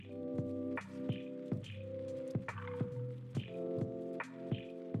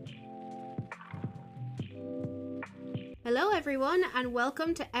Hello everyone and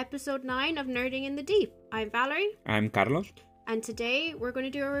welcome to episode 9 of Nerding in the Deep. I'm Valerie. I'm Carlos. And today we're going to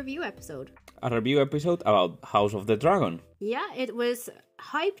do a review episode. A review episode about House of the Dragon. Yeah, it was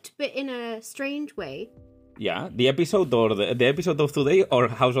hyped but in a strange way. Yeah, the episode or the episode of today or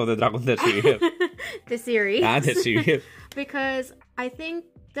House of the Dragon the series? The series. The series. Because I think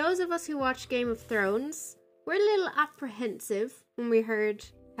those of us who watch Game of Thrones were a little apprehensive when we heard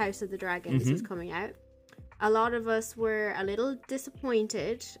House of the Dragons was coming out. A lot of us were a little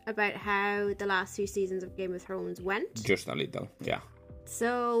disappointed about how the last 2 seasons of Game of Thrones went. Just a little, yeah.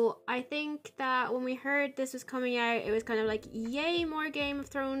 So I think that when we heard this was coming out, it was kind of like, yay, more Game of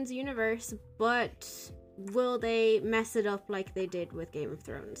Thrones universe, but will they mess it up like they did with Game of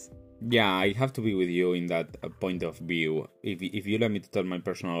Thrones? Yeah, I have to be with you in that point of view. If you let me to tell my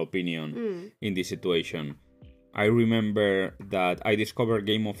personal opinion in this situation, I remember that I discovered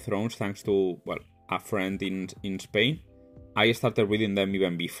Game of Thrones thanks to, a friend in Spain. I started reading them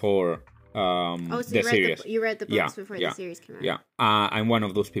even before so the series. You read the books before the series came out? Yeah, I'm one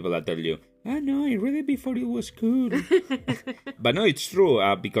of those people that tell you, no, I read it before it was cool. But no, it's true,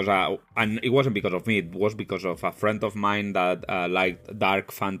 because and it wasn't because of me, it was because of a friend of mine that liked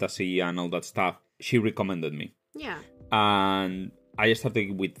dark fantasy and all that stuff. She recommended me. Yeah. And I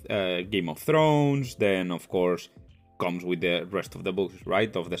started with Game of Thrones, then of course comes with the rest of the books,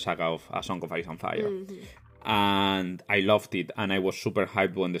 right, of the saga of A Song of Ice and Fire. And I loved it, and I was super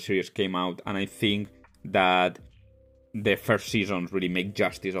hyped when the series came out, and I think that the first seasons really make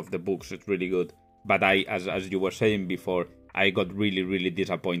justice of the books. It's really good. But as you were saying before, I got really, really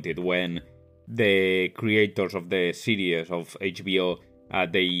disappointed when the creators of the series of HBO,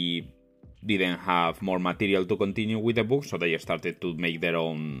 they didn't have more material to continue with the books, so they started to make their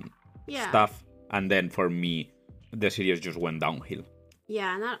own stuff, and then for me, the series just went downhill.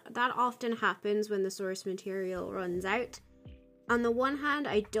 Yeah, and that often happens when the source material runs out. On the one hand,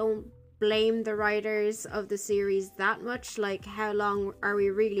 I don't blame the writers of the series that much. Like, how long are we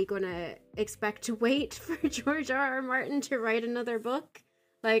really going to expect to wait for George R.R. Martin to write another book?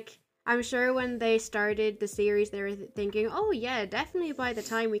 Like, I'm sure when they started the series, they were thinking, oh yeah, definitely by the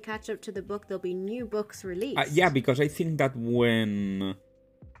time we catch up to the book, there'll be new books released. Yeah, because I think that when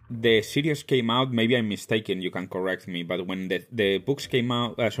the series came out, maybe I'm mistaken, you can correct me, but when the books came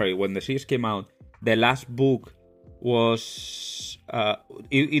out, when the series came out, the last book was,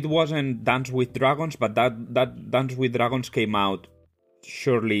 it wasn't Dance with Dragons, but that Dance with Dragons came out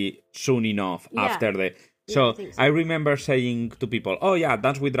surely soon enough after the... So, so I remember saying to people, oh yeah,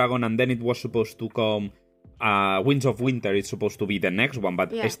 Dance with Dragon, and then it was supposed to come... Winds of Winter is supposed to be the next one,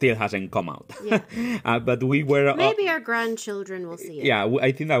 but it still hasn't come out. Yeah. But we were... Maybe our grandchildren will see it. Yeah,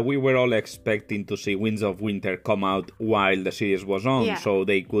 I think that we were all expecting to see Winds of Winter come out while the series was on, so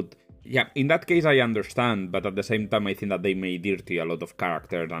they could... Yeah, in that case I understand, but at the same time I think that they made dirty a lot of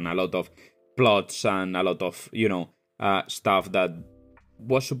characters and a lot of plots and a lot of, stuff that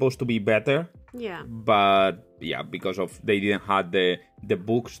was supposed to be better. Yeah. But yeah, because of they didn't have the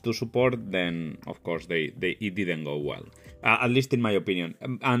books to support, then of course it didn't go well. At least in my opinion.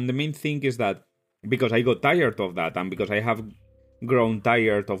 And the main thing is that because I got tired of that, and because I have grown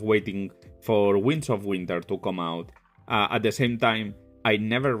tired of waiting for Winds of Winter to come out, at the same time I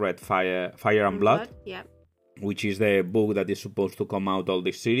never read Fire and Blood. Yeah. Which is the book that is supposed to come out all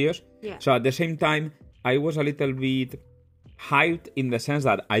this series. Yeah. So at the same time I was a little bit hyped in the sense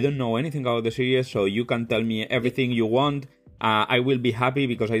that I don't know anything about the series, so you can tell me everything you want. I will be happy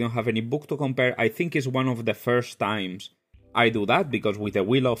because I don't have any book to compare. I think it's one of the first times I do that, because with The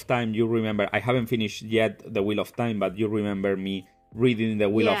Wheel of Time, you remember, I haven't finished yet The Wheel of Time, but you remember me reading The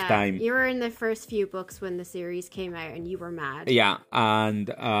Wheel of Time. You were in the first few books when the series came out and you were mad. Yeah, and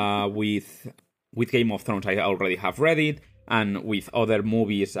with Game of Thrones I already have read it, and with other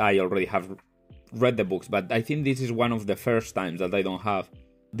movies I already have read the books, but I think this is one of the first times that I don't have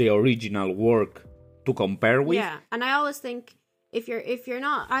the original work to compare with. Yeah, and I always think if you're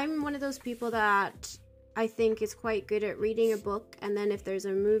not, I'm one of those people that I think is quite good at reading a book, and then if there's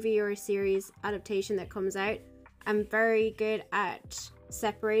a movie or a series adaptation that comes out, I'm very good at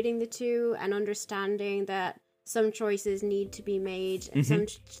separating the two and understanding that some choices need to be made and some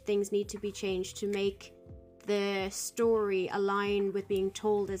things need to be changed to make the story align with being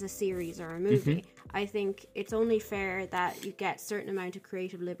told as a series or a movie. I think it's only fair that you get certain amount of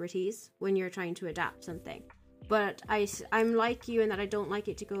creative liberties when you're trying to adapt something. But I'm like you in that I don't like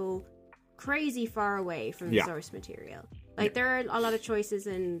it to go crazy far away from the source material. Like, there are a lot of choices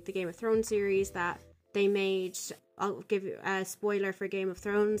in the Game of Thrones series that they made. I'll give you a spoiler for Game of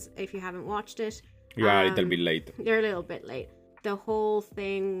Thrones if you haven't watched it. Yeah, a little bit late. They're a little bit late. The whole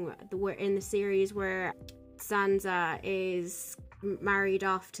thing in the series where Sansa is married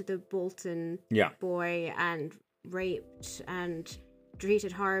off to the Bolton boy and raped and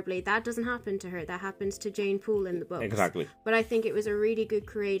treated horribly. That doesn't happen to her. That happens to Jane Poole in the books. Exactly. But I think it was a really good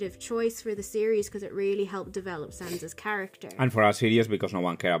creative choice for the series because it really helped develop Sansa's character. And for a series, because no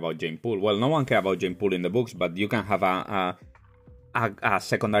one cared about Jane Poole. Well, no one cared about Jane Poole in the books, but you can have a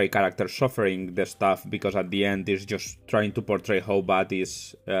secondary character suffering the stuff because at the end is just trying to portray how bad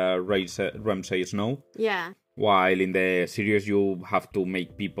is Ramsay Snow. Yeah. While in the series you have to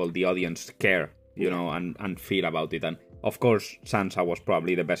make people, the audience, care, you know, and feel about it. And of course, Sansa was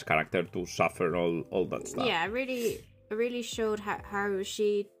probably the best character to suffer all that stuff. Yeah, it really showed how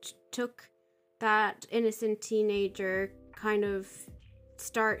she took that innocent teenager kind of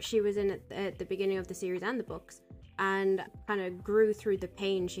start she was in at the beginning of the series and the books, and kind of grew through the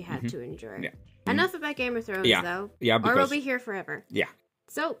pain she had to endure. Yeah. Enough about Game of Thrones, though. Yeah, because, or we'll be here forever. Yeah.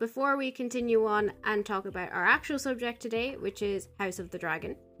 So, before we continue on and talk about our actual subject today, which is House of the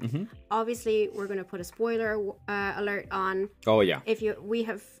Dragon, obviously we're going to put a spoiler alert on. Oh, yeah. We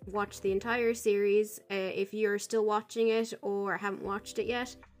have watched the entire series. If you're still watching it or haven't watched it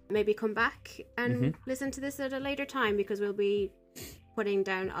yet, maybe come back and listen to this at a later time because we'll be putting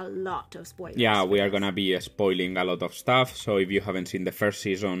down a lot of spoilers. Yeah, we are going to be spoiling a lot of stuff. So if you haven't seen the first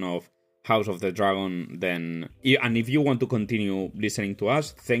season of House of the Dragon, then... And if you want to continue listening to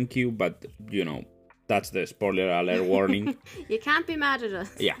us, thank you, but, you know, that's the spoiler alert warning. You can't be mad at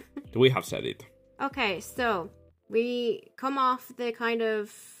us. Yeah, we have said it. Okay, so we come off the kind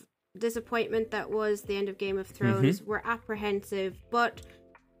of disappointment that was the end of Game of Thrones. We're apprehensive, but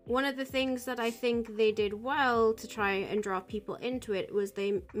one of the things that I think they did well to try and draw people into it was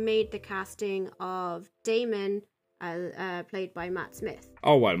they made the casting of Daemon played by Matt Smith.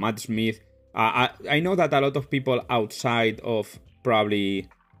 Oh, well, Matt Smith. I know that a lot of people outside of probably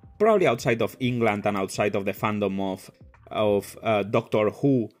outside of England and outside of the fandom of Doctor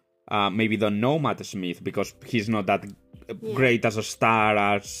Who maybe don't know Matt Smith because he's not that great as a star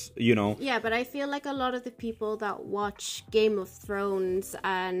as, you know. Yeah, but I feel like a lot of the people that watch Game of Thrones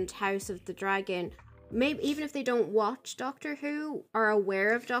and House of the Dragon, maybe even if they don't watch Doctor Who, are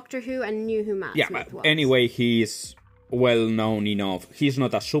aware of Doctor Who and knew who Matt Smith was. Anyway, he's well known enough. He's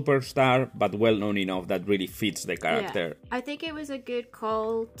not a superstar, but well known enough that really fits the character. Yeah. I think it was a good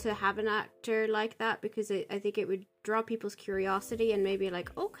call to have an actor like that because I think it would draw people's curiosity and maybe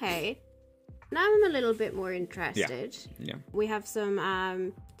like, okay, now I'm a little bit more interested. Yeah. We have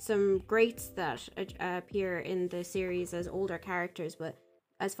some greats that appear in the series as older characters, but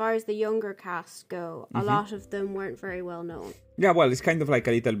as far as the younger cast go, a lot of them weren't very well known. Yeah, well, it's kind of like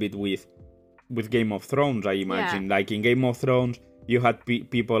a little bit with Game of Thrones, I imagine. Yeah. Like in Game of Thrones, you had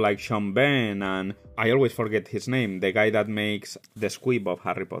people like Sean Penn, and I always forget his name, the guy that makes the squib of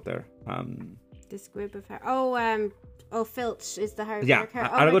Harry Potter. The squib of Harry... Filch is the Harry Potter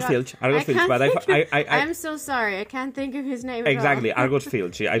character. Argus Filch. But I'm so sorry, I can't think of his name exactly, Argus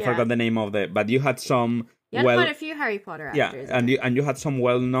Filch. I forgot the name of but you had some... You had quite a few Harry Potter actors. Yeah, and you had some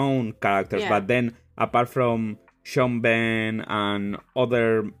well-known characters, but then, apart from Sean Penn and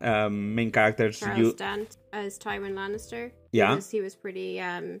other main characters... Charles Dance as Tywin Lannister. Yeah. He was pretty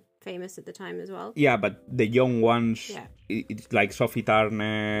famous at the time as well. Yeah, but the young ones, it's like Sophie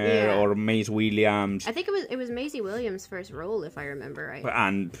Turner or Maisie Williams. I think it was Maisie Williams' first role, if I remember right.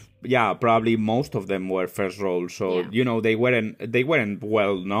 And yeah, probably most of them were first roles, so you know they weren't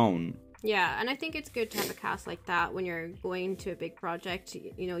well known. Yeah, and I think it's good to have a cast like that when you're going to a big project.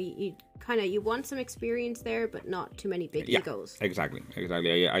 You know, you want some experience there, but not too many big egos. Exactly.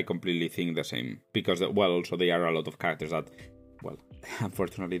 I completely think the same because also there are a lot of characters that, well,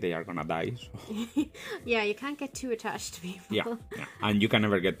 unfortunately they are gonna die. So. Yeah, you can't get too attached to people. Yeah, and you can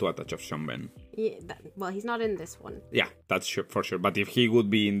never get too attached of Sean Penn. Yeah, well, he's not in this one. Yeah, that's for sure. But if he would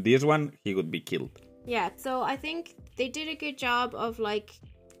be in this one, he would be killed. Yeah, so I think they did a good job of like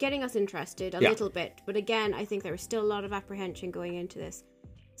getting us interested a little bit, but again, I think there was still a lot of apprehension going into this.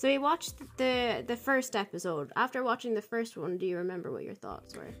 So we watched the first episode. After watching the first one, do you remember what your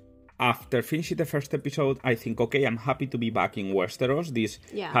thoughts were? After finishing the first episode, I think, okay, I'm happy to be back in Westeros. This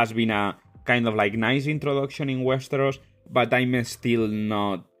has been a kind of like nice introduction in Westeros, but I'm still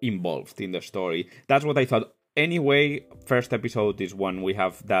not involved in the story. That's what I thought. Anyway, first episode is when we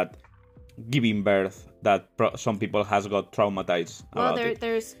have that giving birth that some people has got traumatized about. Well,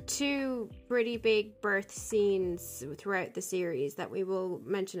 there's two pretty big birth scenes throughout the series that we will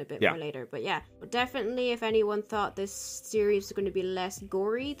mention a bit more later. But yeah, definitely if anyone thought this series was going to be less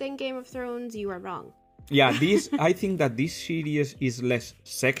gory than Game of Thrones, you are wrong. Yeah, I think that this series is less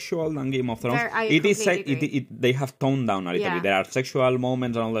sexual than Game of Thrones. They have toned down a little bit. There are sexual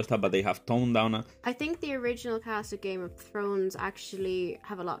moments and all that stuff, but they have toned down. I think the original cast of Game of Thrones actually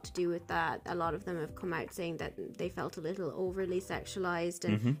have a lot to do with that. A lot of them have come out saying that they felt a little overly sexualized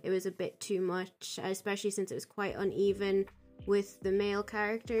and it was a bit too much, especially since it was quite uneven with the male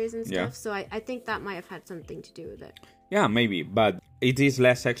characters and stuff. Yeah. So I think that might have had something to do with it. Yeah, maybe, but it is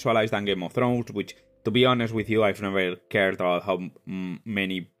less sexualized than Game of Thrones, which, to be honest with you, I've never cared about how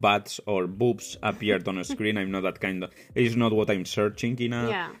many butts or boobs appeared on a screen. I'm not that kind of... It's not what I'm searching in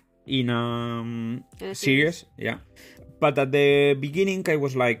a series. Yeah. But at the beginning, I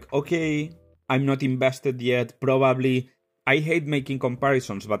was like, okay, I'm not invested yet. Probably... I hate making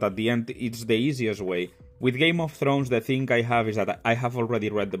comparisons, but at the end, it's the easiest way. With Game of Thrones, the thing I have is that I have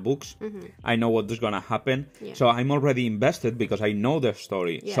already read the books. I know what's going to happen. Yeah. So I'm already invested because I know the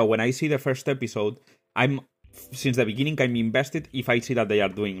story. Yeah. So when I see the first episode, since the beginning, I'm invested if I see that they are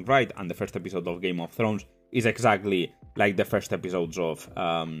doing right. And the first episode of Game of Thrones is exactly like the first episodes of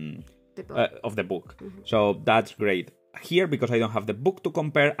the book. So that's great. Here, because I don't have the book to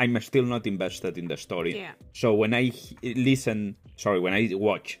compare, I'm still not invested in the story. Yeah. So when I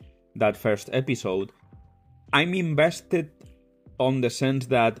watch that first episode, I'm invested on the sense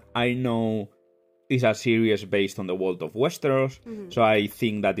that I know it's a series based on the world of Westeros. So I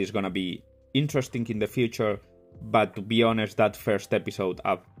think that it's going to be interesting in the future. But to be honest, that first episode,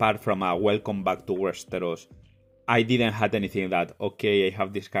 apart from a welcome back to Westeros, I didn't have anything that, okay, I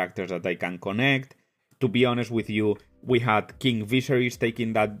have these characters that I can connect. To be honest with you, we had King Viserys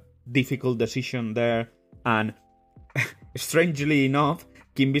taking that difficult decision there. And strangely enough,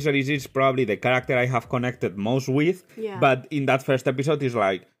 King Viserys is probably the character I have connected most with. Yeah. But in that first episode, it's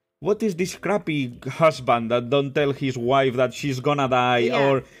like, what is this crappy husband that don't tell his wife that she's gonna die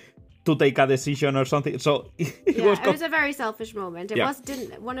or to take a decision or something? So it was a very selfish moment. It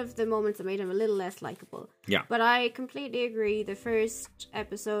wasn't one of the moments that made him a little less likable. Yeah. But I completely agree. The first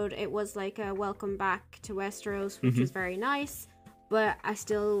episode, it was like a welcome back to Westeros, which was very nice. But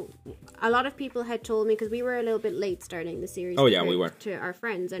a lot of people had told me, because we were a little bit late starting the series. Oh yeah, we were. To our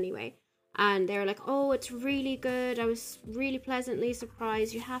friends anyway. And they were like, oh, it's really good. I was really pleasantly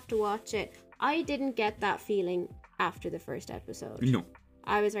surprised. You have to watch it. I didn't get that feeling after the first episode. No.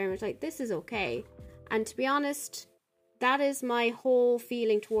 I was very much like, this is okay. And to be honest, that is my whole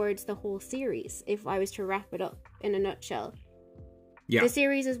feeling towards the whole series, if I was to wrap it up in a nutshell. Yeah. The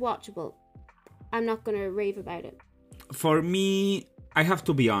series is watchable. I'm not going to rave about it. For me, I have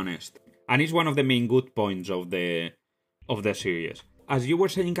to be honest, and it's one of the main good points of the series. As you were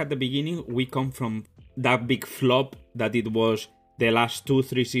saying at the beginning, we come from that big flop that it was the last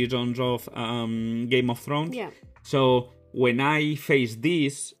 2-3 seasons of Game of Thrones. Yeah. So when I faced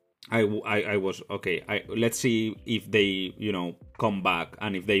this, I was okay. Let's see if they come back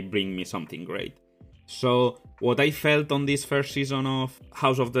and if they bring me something great. So what I felt on this first season of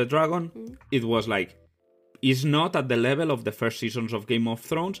House of the Dragon, it was like, it's not at the level of the first seasons of Game of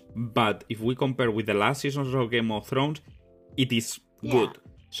Thrones, but if we compare with the last seasons of Game of Thrones, it is good.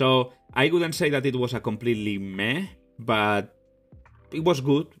 So I wouldn't say that it was a completely meh, but it was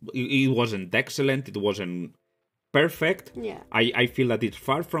good. It wasn't excellent. It wasn't perfect. Yeah. I feel that it's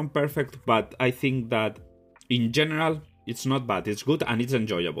far from perfect, but I think that in general, it's not bad. It's good and it's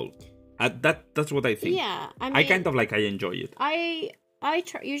enjoyable. That's what I think. Yeah. I kind of I enjoy it. I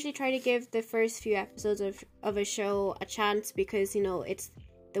usually try to give the first few episodes of a show a chance because, it's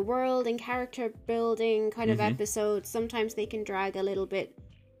the world and character building kind of episodes. Sometimes they can drag a little bit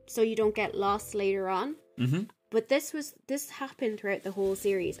so you don't get lost later on. But this happened throughout the whole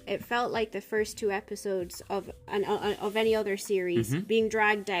series. It felt like the first 2 episodes of any other series being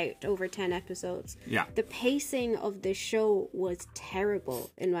dragged out over 10 episodes. Yeah. The pacing of the show was terrible,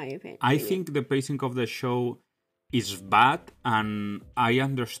 in my opinion. I think the pacing of the show is bad, and I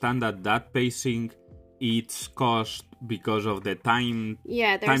understand that pacing it's caused because of the time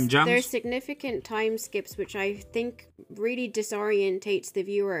jumps. There's significant time skips, which I think really disorientates the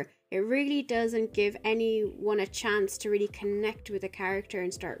viewer. It really doesn't give anyone a chance to really connect with a character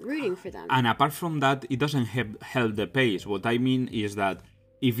and start rooting for them. And apart from that, it doesn't help the pace. What I mean is that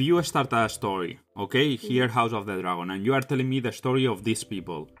if you start a story, okay, here House of the Dragon, and you are telling me the story of these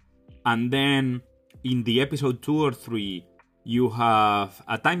people, and then in the episode 2 or 3, you have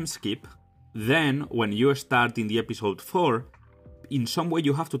a time skip. Then, when you start in the episode 4, in some way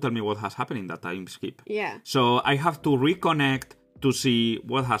you have to tell me what has happened in that time skip. Yeah. So I have to reconnect to see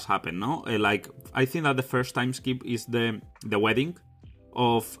what has happened, no? I think that the first time skip is the wedding,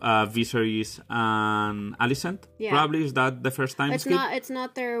 of Viserys and Alicent. Yeah. Probably is that the first time skip? It's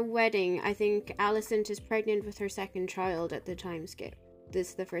not their wedding. I think Alicent is pregnant with her second child at the time skip. This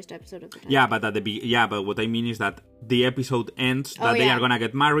is the first episode of the time. Yeah, but but what I mean is that the episode ends that they are gonna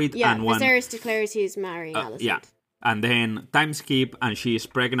get married, Yeah, and when Viserys declares he is marrying Alicent. yeah, and then time skip, and she is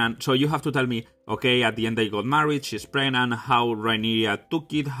pregnant. So you have to tell me, okay, at the end they got married, she's pregnant. How Rhaenyra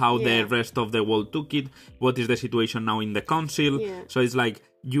took it, how the rest of the world took it. What is the situation now in the council? Yeah. So it's like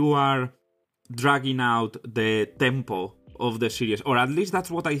you are dragging out the tempo of the series, or at least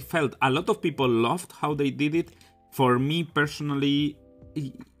that's what I felt. A lot of people loved how they did it. For me personally,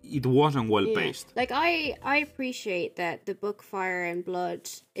 it wasn't well paced. Like I appreciate that the book Fire and Blood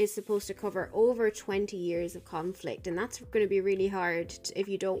is supposed to cover over 20 years of conflict, and that's going to be really hard if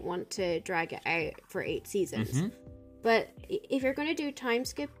you don't want to drag it out for 8 seasons. But if you're going to do time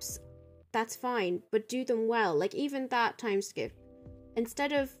skips, that's fine, but do them well. Like even that time skip,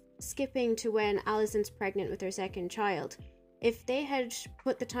 instead of skipping to when Alicent's pregnant with her second child, if they had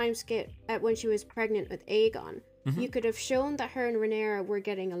put the time skip at when she was pregnant with Aegon, you could have shown that her and Rhaenyra were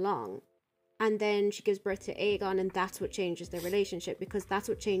getting along, and then she gives birth to Aegon, and that's what changes their relationship, because that's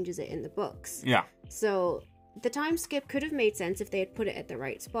what changes it in the books. Yeah. So the time skip could have made sense if they had put it at the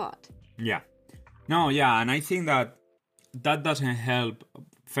right spot. Yeah. No, yeah, and I think that doesn't help.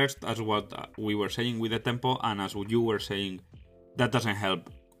 First, as what we were saying with the tempo, and as what you were saying, that doesn't help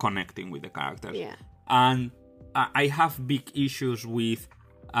connecting with the characters. Yeah. And I have big issues with,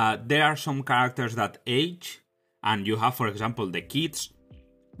 there are some characters that age, and you have, for example, the kids,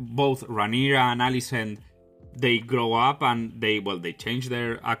 both Rhaenyra and Alicent, they grow up and they change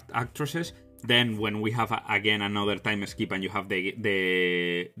their actresses. Then when we have again another time skip and you have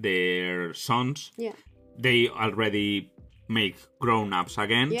their sons, they already make grown-ups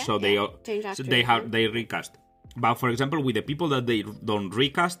again, so they recast. But for example, with the people that they don't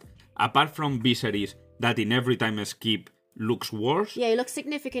recast, apart from Viserys, that in every time skip looks worse. Yeah, he looks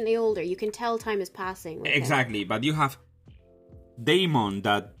significantly older. You can tell time is passing. Exactly, but you have Daemon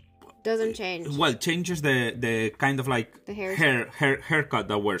that doesn't change. Well, changes the kind of like the haircut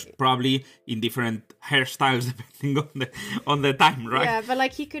that wears, probably in different hairstyles depending on the time, right? Yeah, but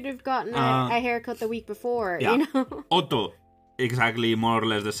like he could have gotten a haircut the week before, you know. Otto, exactly, more or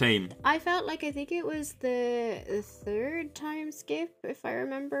less the same. I think it was the third time skip, if I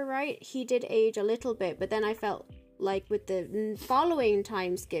remember right. He did age a little bit, but then I felt like with the following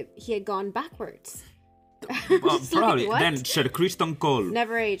time skip, he had gone backwards. Probably. Like, then Sir Criston Cole.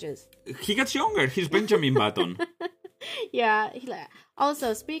 Never ages. He gets younger. He's Benjamin Button. Yeah.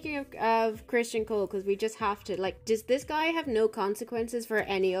 Also, speaking of Christian Cole, because we just have to, like, does this guy have no consequences for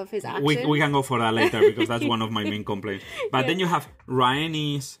any of his actions? We can go for that later, because that's one of my main complaints. But then you have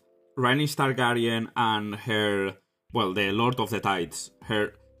Rhaenys Targaryen and her, the Lord of the Tides.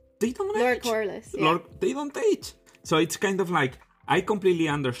 They don't age. Lord Corlys. Yeah. They don't age. So it's kind of like, I completely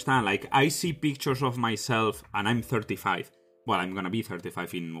understand. Like, I see pictures of myself, and I'm 35. Well, I'm gonna be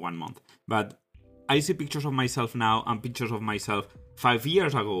 35 in 1 month. But I see pictures of myself now and pictures of myself 5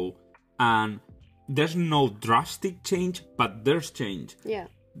 years ago, and there's no drastic change, but there's change. Yeah.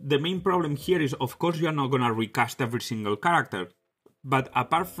 The main problem here is, of course, you're not gonna recast every single character. But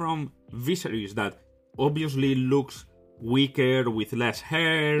apart from Viserys, that obviously looks weaker, with less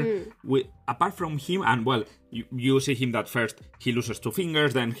hair, apart from him, and you see him that first he loses 2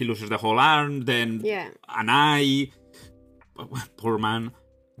 fingers, then he loses the whole arm, then an eye. Poor man.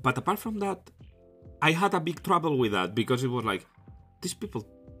 But apart from that, I had a big trouble with that, because it was like, these people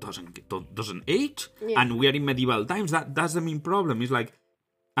doesn't age, and we are in medieval times. That's the main problem. It's like,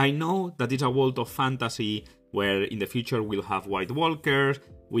 I know that it's a world of fantasy where in the future we'll have White Walkers,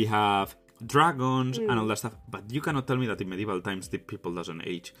 we have dragons and all that stuff, but you cannot tell me that in medieval times the people doesn't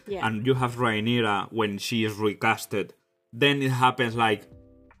age. And you have Rhaenyra, when she is recasted, then it happens like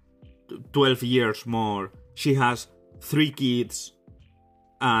 12 years more. She has 3 kids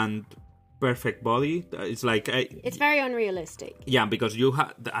and perfect body. It's like it's very unrealistic. Yeah, because you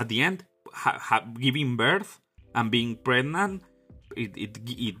at the end giving birth and being pregnant,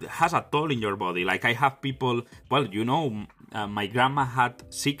 it has a toll in your body. Like, I have people, my grandma had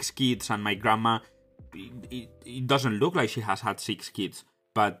 6 kids, and my grandma, it doesn't look like she has had 6 kids,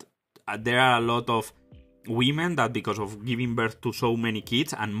 but there are a lot of women that, because of giving birth to so many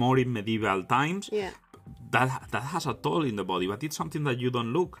kids, and more in medieval times, that has a toll in the body, but it's something that you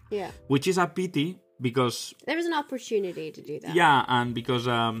don't look. Yeah. Which is a pity, because there is an opportunity to do that. Yeah, and because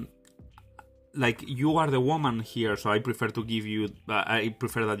like, you are the woman here, so I prefer to give you. I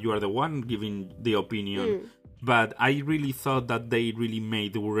prefer that you are the one giving the opinion. But I really thought that they really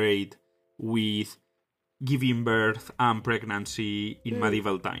made great with giving birth and pregnancy in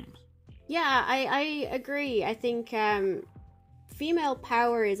medieval times. Yeah, I agree. I think female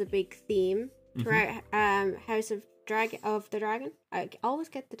power is a big theme throughout House of the Dragon. I always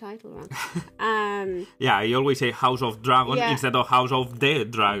get the title wrong. Yeah, I always say House of Dragon instead of House of the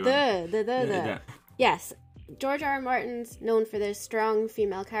Dragon. The. Yes. George R. R. Martin's known for the strong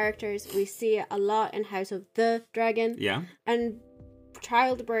female characters. We see it a lot in House of the Dragon. Yeah. And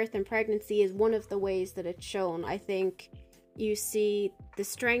childbirth and pregnancy is one of the ways that it's shown. I think you see the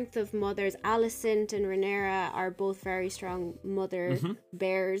strength of mothers. Alicent and Rhaenyra are both very strong mother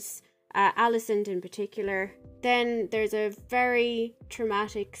bears. Alicent in particular. Then there's a very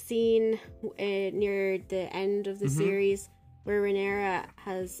traumatic scene near the end of the series where Rhaenyra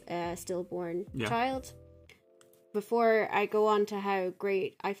has a stillborn child. Before I go on to how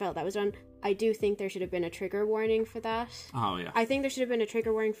great I felt that was done, I do think there should have been a trigger warning for that. Oh, yeah. I think there should have been a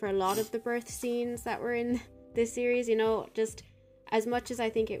trigger warning for a lot of the birth scenes that were in this series. You know, just as much as I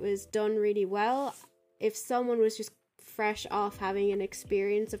think it was done really well, if someone was just fresh off having an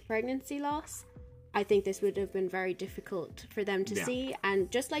experience of pregnancy loss, I think this would have been very difficult for them to see.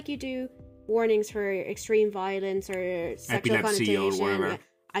 And just like you do warnings for extreme violence or sexual epilepsy connotation, or whatever,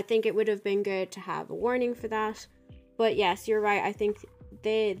 I think it would have been good to have a warning for that. But yes, you're right. I think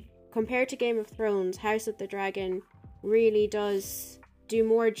compared to Game of Thrones, House of the Dragon really does do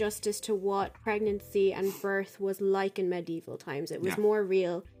more justice to what pregnancy and birth was like in medieval times. It was more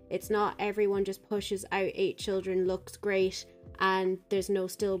real. It's not everyone just pushes out 8 children, looks great, and there's no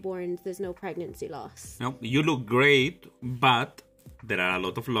stillborns, there's no pregnancy loss. No, you look great, but there are a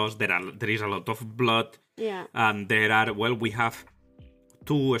lot of loss, there is a lot of blood. Yeah. And we have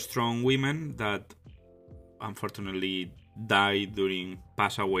 2 strong women that unfortunately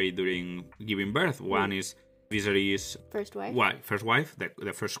pass away during giving birth. One is Viserys' first wife,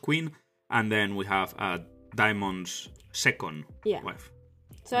 the first queen, and then we have Daemon's second wife.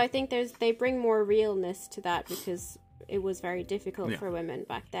 So I think they bring more realness to that because it was very difficult for women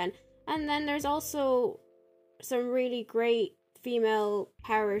back then. And then there's also some really great female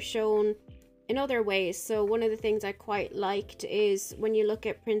power shown in other ways. So one of the things I quite liked is when you look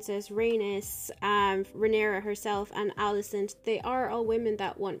at Princess Rhaenys, Rhaenyra herself, and Alicent, they are all women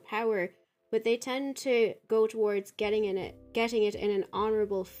that want power, but they tend to go towards getting it in an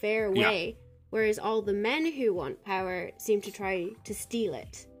honorable, fair way, whereas all the men who want power seem to try to steal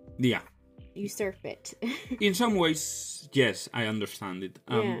it. Yeah. Usurp it. In some ways, yes, I understand it.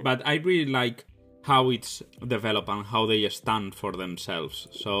 But I really like how it's developed and how they stand for themselves.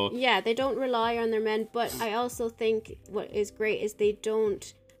 So yeah, they don't rely on their men, but I also think what is great is they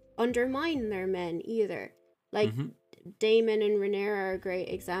don't undermine their men either. Like Daemon and Rhaenyra are a great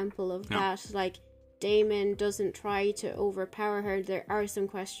example of that. Like Daemon doesn't try to overpower her. There are some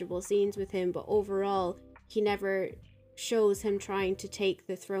questionable scenes with him, but overall he never shows him trying to take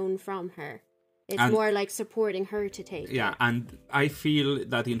the throne from her. It's more like supporting her to take it. And I feel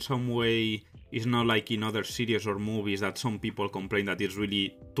that in some way it's not like in other series or movies that some people complain that it's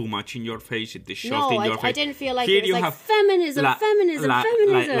really too much in your face, it is shoved in your face. I didn't feel like Here it was like feminism.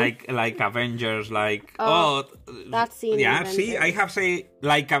 Like Avengers, that scene. Yeah, see, I have said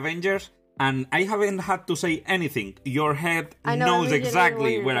like Avengers, and I haven't had to say anything. Your head knows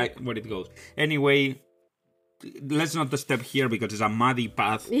exactly where it goes. Anyway, let's not step here because it's a muddy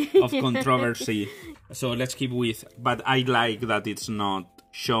path of controversy. So let's keep with. But I like that it's not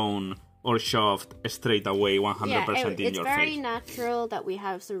shown or shoved straight away 100% in your face. It's very natural that we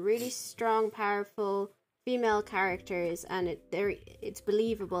have some really strong, powerful female characters, and it's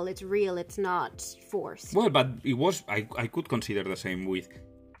believable, it's real, it's not forced. Well, but it was, I could consider the same with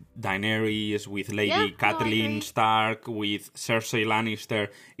Daenerys, with Lady Catelyn Stark, with Cersei Lannister.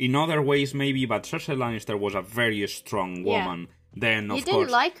 In other ways, maybe, but Cersei Lannister was a very strong woman. Then, of course, you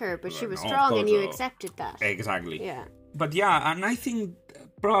didn't like her, but she was strong, and you accepted that. Exactly. Yeah. But yeah, and I think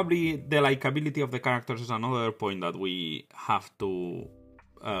probably the likability of the characters is another point that we have to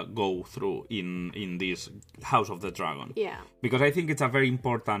go through in this House of the Dragon. Yeah. Because I think it's a very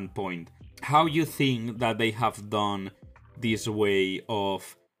important point. How you think that they have done this way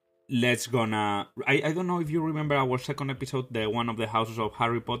of I don't know if you remember our second episode, the one of the houses of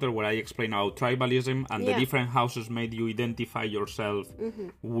Harry Potter, where I explained how tribalism and the different houses made you identify yourself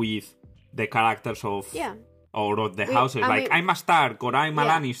with the characters of or of the houses. I'm a Stark, or I'm a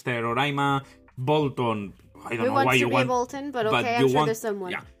Lannister, or I'm a Bolton. I don't know why you want Bolton, but okay, I'm sure there's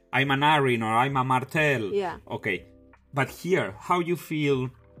someone. Yeah, I'm an Arryn, or I'm a Martell. Yeah. Okay, but here, how you feel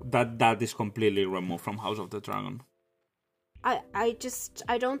that is completely removed from House of the Dragon?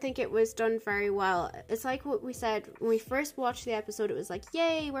 I don't think it was done very well. It's like what we said when we first watched the episode. It was like,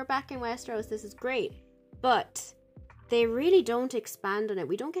 yay, we're back in Westeros, this is great. but they really don't expand on it.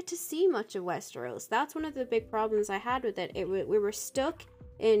 We don't get to see much of Westeros. That's one of the big problems I had with it. We were stuck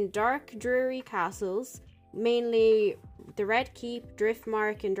in dark, dreary castles, mainly the Red Keep,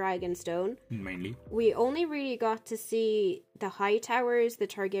 Driftmark, and Dragonstone. Mainly. We only really got to see the High Towers, the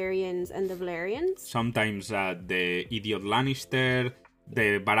Targaryens, and the Valerians. Sometimes the idiot Lannister,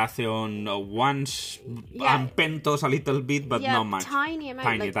 the Baratheon once, and Pentos a little bit, but not much. Tiny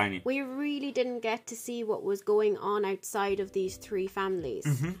amount. Tiny. We really didn't get to see what was going on outside of these three families.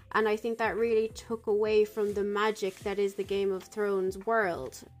 And I think that really took away from the magic that is the Game of Thrones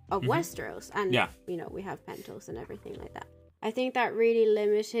world of Westeros. And, you know, we have Pentos and everything like that. I think that really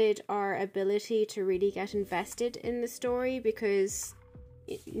limited our ability to really get invested in the story because,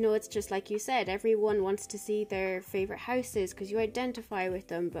 you know, it's just like you said, everyone wants to see their favorite houses because you identify with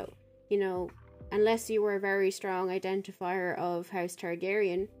them. But, you know, unless you were a very strong identifier of House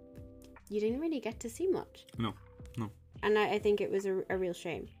Targaryen, you didn't really get to see much. No. And I think it was a real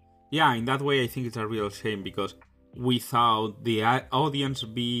shame. Yeah, in that way, I think it's a real shame because without the audience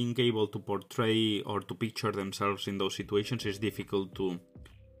being able to portray or to picture themselves in those situations, it's difficult to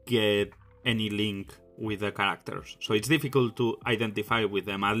get any link with the characters. So it's difficult to identify with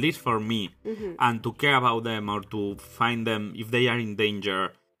them, at least for me, and to care about them or to find them if they are in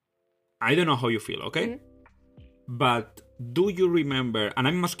danger. I don't know how you feel, okay? But do you remember, and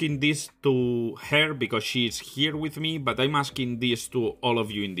I'm asking this to her because she's here with me, but I'm asking this to all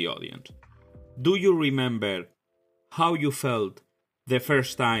of you in the audience. Do you remember how you felt the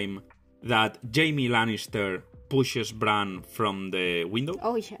first time that Jaime Lannister pushes Bran from the window?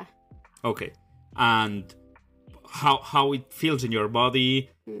 Oh, yeah. Okay. And how it feels in your body,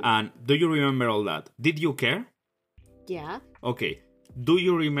 and do you remember all that? Did you care? Yeah. Okay. Do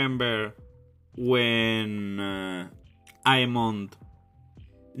you remember when Aemond,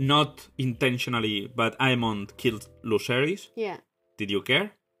 not intentionally, but Aemond killed Lucerys? Yeah. Did you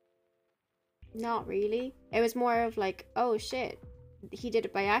care? Not really. It was more of like, oh shit, he did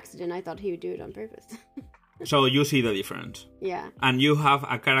it by accident. I thought he would do it on purpose. So you see the difference. Yeah. And you have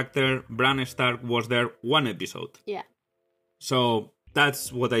a character, Bran Stark was there one episode. Yeah. So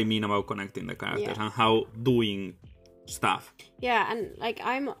that's what I mean about connecting the characters and how doing stuff. Yeah, and like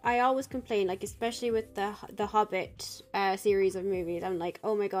I always complain, like especially with the Hobbit series of movies, I'm like,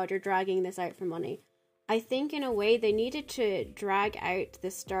 oh my god, you're dragging this out for money. I think in a way they needed to drag out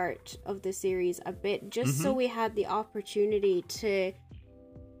the start of the series a bit just so we had the opportunity to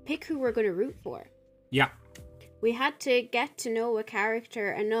pick who we're going to root for. Yeah. We had to get to know a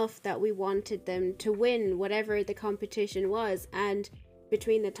character enough that we wanted them to win whatever the competition was, and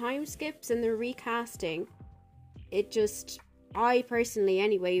between the time skips and the recasting, it just, I personally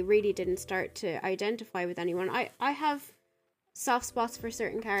anyway, really didn't start to identify with anyone. I have soft spots for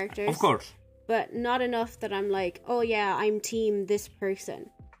certain characters. Of course. But not enough that I'm like, oh yeah, I'm team this person.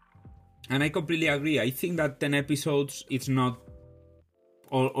 And I completely agree. I think that 10 episodes, it's not,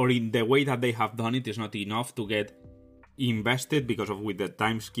 or in the way that they have done it, is not enough to get invested, because of with the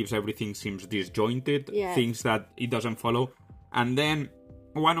time skips, everything seems disjointed, things that it doesn't follow. And then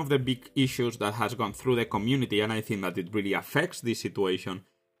one of the big issues that has gone through the community, and I think that it really affects this situation,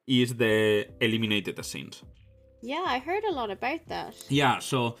 is the eliminated scenes. Yeah, I heard a lot about that. Yeah,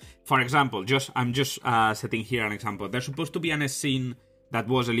 so, for example, I'm just setting here an example. There's supposed to be a scene that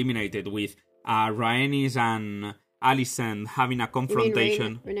was eliminated with Rhaenys and Alicent having a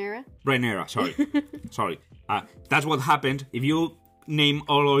confrontation. You mean Rhaenyra, sorry. Sorry. That's what happened. If you name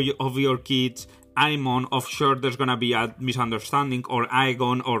all of your kids Aemon, of sure there's gonna be a misunderstanding, or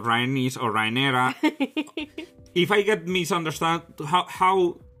Aegon, or Rhaenys, or Rhaenyra. If I get misunderstood,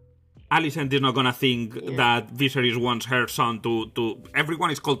 how Alicent is not gonna think that Viserys wants her son to...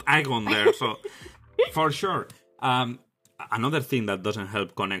 Everyone is called Aegon there, so... For sure. Another thing that doesn't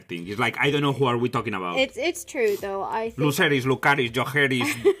help connecting is like, I don't know who are we talking about. It's true, though. I think... Lucerys, Lucaris,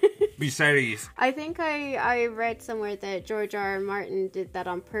 Joharis, Viserys. I think I read somewhere that George R.R. Martin did that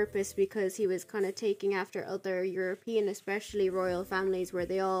on purpose because he was kind of taking after other European, especially royal families, where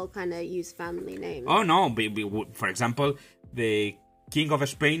they all kind of use family names. Oh, no. For example, the King of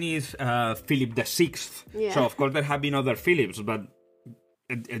Spain is Philip VI. Yeah. So, of course, there have been other Philips, but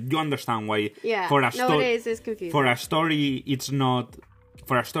you understand why. Yeah, it's confusing. For a story, it's not...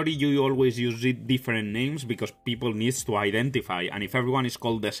 For a story, you always use different names because people need to identify. And if everyone is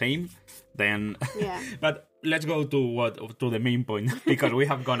called the same, then... Yeah. But let's go to the main point, because we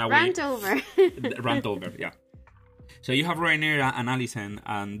have gone away. Rant over, yeah. So you have Rhaenyra and Alicent,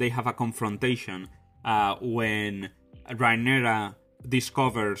 and they have a confrontation when Rhaenyra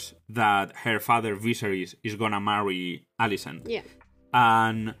discovers that her father Viserys is gonna marry Alicent. Yeah.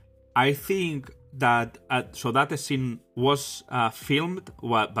 And I think that so that scene was filmed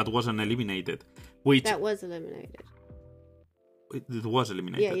but wasn't eliminated. Which That was eliminated. it was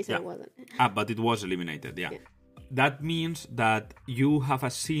eliminated. Yeah, you said it wasn't. But it was eliminated. Yeah. That means that you have a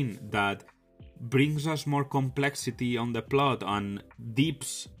scene that brings us more complexity on the plot and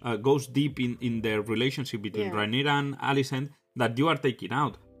goes deep in the relationship between Rhaenyra and Alicent that you are taking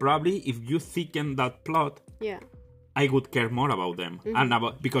out. Probably if you thicken that plot, I would care more about them. And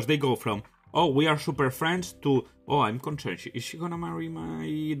because they go from, oh, we are super friends, to, oh, I'm concerned, is she gonna marry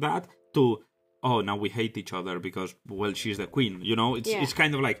my dad? To, oh, now we hate each other because, well, she's the queen. You know, it's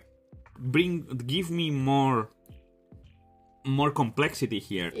kind of like, give me more complexity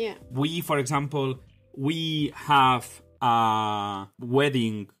here. Yeah. We, for example, we have a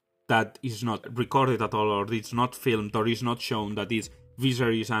wedding that is not recorded at all, or it's not filmed, or is not shown, that is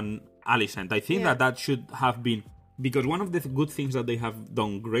Viserys and Alicent. I think that should have been, because one of the good things that they have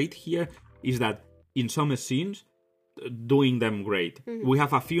done great here is that in some scenes, doing them great. We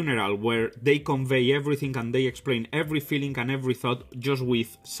have a funeral where they convey everything and they explain every feeling and every thought just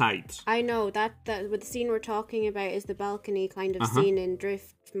with sights. I know that with the scene we're talking about is the balcony kind of scene in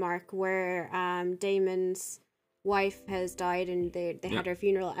Driftmark where Daemon's wife has died and they had her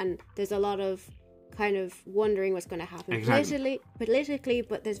funeral, and there's a lot of kind of wondering what's going to happen politically,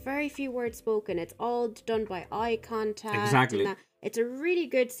 but there's very few words spoken. It's all done by eye contact. Exactly. And it's a really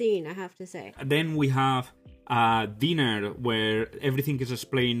good scene, I have to say. Then we have a dinner where everything is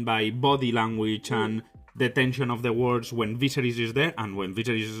explained by body language and the tension of the words when Viserys is there and when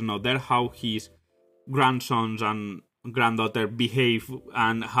Viserys is not there, how his grandsons and granddaughter behave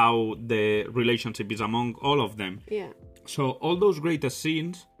and how the relationship is among all of them. Yeah. So all those greatest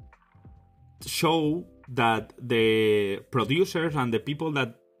scenes show that the producers and the people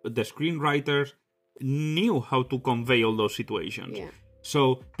that the screenwriters knew how to convey all those situations. Yeah.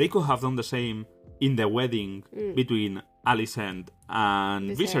 So they could have done the same in the wedding between Alicent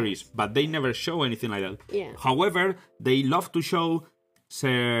and Viserys, but they never show anything like that. Yeah. However, they love to show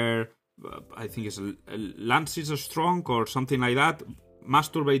Sir, I think it's Lances Strong or something like that,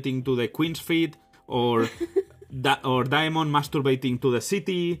 masturbating to the Queen's feet, or or Daemon masturbating to the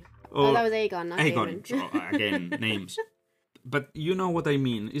city. Or that was Aegon, not Aegon. So, again, names. But you know what I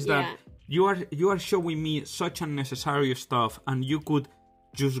mean, is that you are showing me such unnecessary stuff, and you could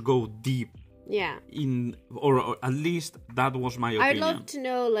just go deep. Yeah. Or at least that was my opinion. I'd love to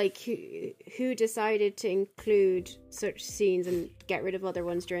know, like, who decided to include such scenes and get rid of other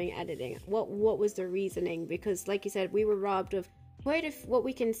ones during editing. What was the reasoning? Because, like you said, we were robbed of what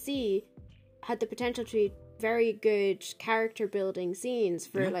we can see had the potential to be very good character building scenes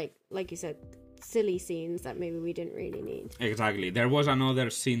for like you said, silly scenes that maybe we didn't really need. Exactly. There was another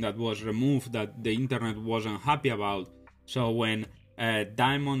scene that was removed that the internet wasn't happy about. So when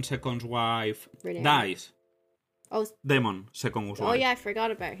Daemon's second wife dies. Oh, Daemon, second wife. Oh yeah, I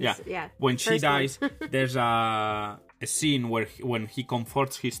forgot about his. Yeah. When she dies, there's a scene where when he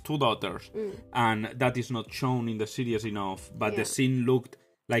comforts his two daughters, and that is not shown in the series enough. But the scene looked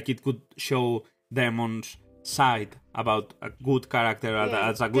like it could show Daemon's side about a good character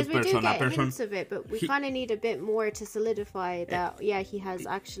as a good person. We do get hints of it, but we kind of need a bit more to solidify that. He has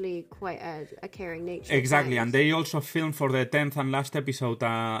actually quite a caring nature. Exactly, and they also filmed for the 10th and last episode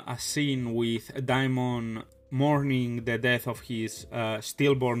a scene with Daemon mourning the death of his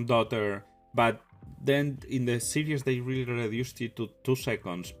stillborn daughter, but then in the series they really reduced it to 2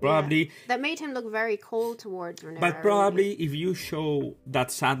 seconds. Probably that made him look very cold towards Rhaenyra. But probably if you show that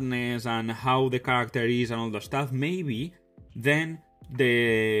sadness and how the character is and all the stuff, maybe then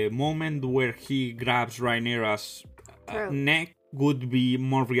the moment where he grabs Rhaenyra's neck would be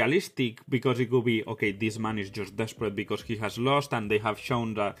more realistic, because it could be, okay, this man is just desperate because he has lost, and they have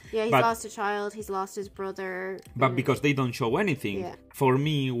shown that. Yeah, he's lost a child, he's lost his brother. But because they don't show anything. For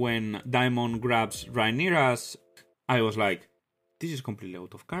me, when Daemon grabs Rhaenyra's, I was like, this is completely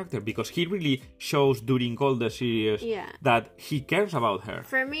out of character, because he really shows during all the series that he cares about her.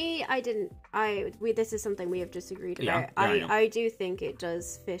 For me, this is something we have disagreed about. I do think it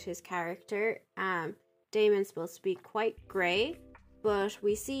does fit his character. Daemon's supposed to be quite grey, but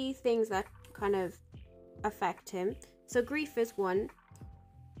we see things that kind of affect him. So grief is one.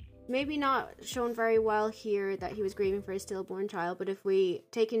 Maybe not shown very well here that he was grieving for his stillborn child, but if we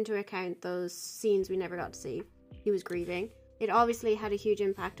take into account those scenes we never got to see, he was grieving. It obviously had a huge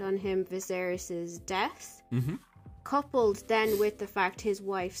impact on him, Viserys' death, coupled then with the fact his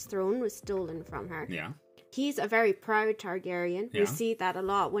wife's throne was stolen from her. Yeah. He's a very proud Targaryen. We see that a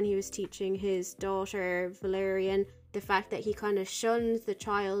lot when he was teaching his daughter, Valerian, the fact that he kind of shuns the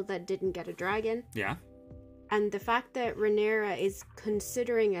child that didn't get a dragon. Yeah. And the fact that Rhaenyra is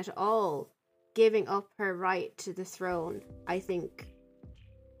considering at all giving up her right to the throne, I think,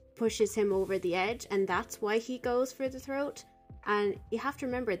 pushes him over the edge, and that's why he goes for the throat. And you have to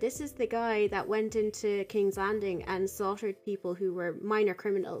remember, this is the guy that went into King's Landing and slaughtered people who were minor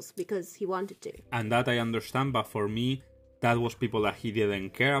criminals because he wanted to. And that I understand, but for me, that was people that he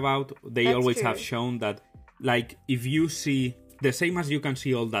didn't care about. They That's always true. have shown that, like, if you see, the same as you can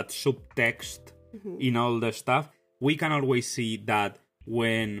see all that subtext in all the stuff, we can always see that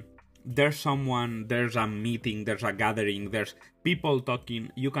when there's someone, there's a meeting, there's a gathering, there's people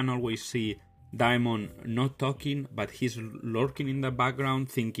talking, you can always see Daemon not talking, but he's lurking in the background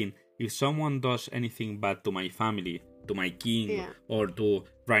thinking, if someone does anything bad to my family, to my king, or to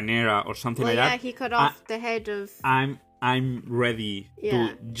Rhaenyra or something like that, he cut off the head of... I'm ready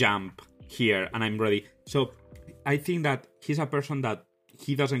to jump here, and I'm ready. So I think that he's a person that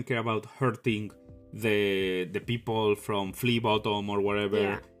he doesn't care about hurting the people from Flea Bottom or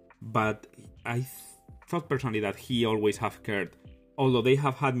wherever, but I thought personally that he always have cared, although they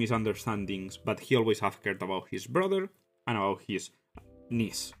have had misunderstandings, but he always have cared about his brother and about his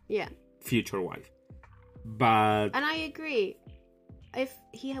niece, future wife. But and I agree, if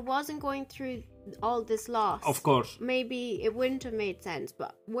he wasn't going through all this loss, of course, maybe it wouldn't have made sense,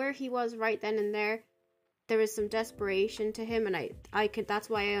 but where he was right then and there was some desperation to him, and I could, that's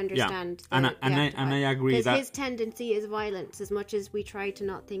why I understand. And I agree that his tendency is violence. As much as we try to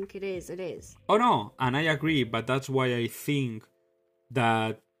not think it is. Oh no, and I agree, but that's why I think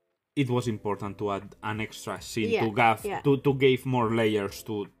that it was important to add an extra scene to give more layers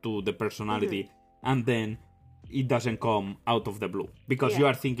to the personality, and then it doesn't come out of the blue, because you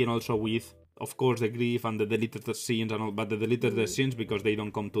are thinking also with, of course, the grief and the deleted scenes and all, but the deleted scenes, because they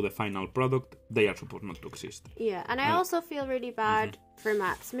don't come to the final product, they are supposed not to exist. Yeah, and I also feel really bad for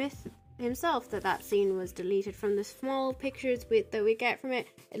Matt Smith himself that scene was deleted. From the small pictures that we get from it,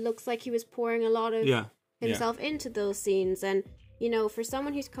 it looks like he was pouring a lot of himself into those scenes. And, you know, for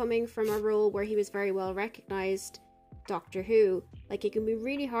someone who's coming from a role where he was very well recognised, Doctor Who, like, it can be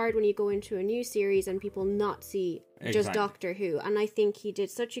really hard when you go into a new series and people not see just Doctor Who. And I think he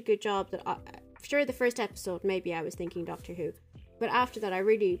did such a good job that sure, the first episode maybe I was thinking Doctor Who, but after that I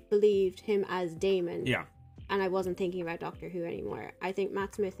really believed him as Damon, and I wasn't thinking about Doctor Who anymore. I think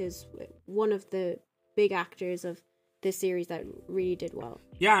Matt Smith is one of the big actors of this series that really did well.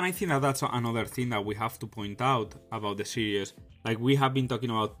 Yeah, and I think that that's another thing that we have to point out about the series. Like, we have been talking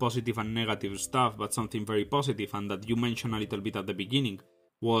about positive and negative stuff, but something very positive, and that you mentioned a little bit at the beginning,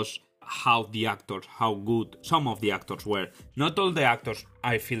 was how good some of the actors were. Not all the actors,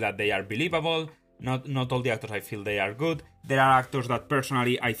 I feel that they are believable. Not all the actors, I feel they are good. There are actors that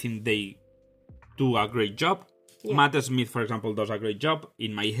personally, I think they do a great job. Yeah. Matt Smith, for example, does a great job.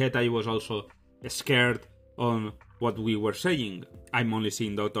 In my head, I was also scared on what we were saying. I'm only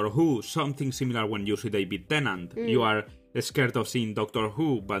seeing Doctor Who. Something similar when you see David Tennant. You are scared of seeing Doctor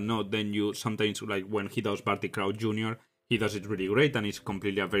Who, but no, then you sometimes, like when he does Barty Crouch Jr., he does it really great, and it's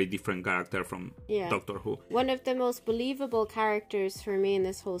completely a very different character from Doctor Who. One of the most believable characters for me in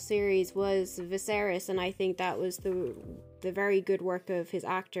this whole series was Viserys, and I think that was the very good work of his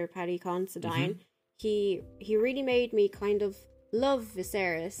actor, Paddy Considine. He really made me kind of love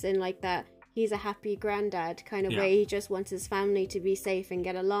Viserys in like that he's a happy granddad kind of way. He just wants his family to be safe and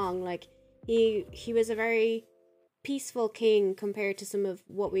get along. Like, he was a very peaceful king compared to some of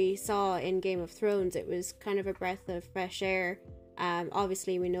what we saw in Game of Thrones. It was kind of a breath of fresh air.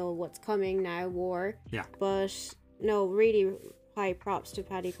 Obviously we know what's coming now, war. Yeah. But no, really high props to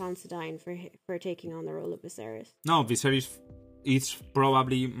Paddy Considine for taking on the role of Viserys. No, Viserys is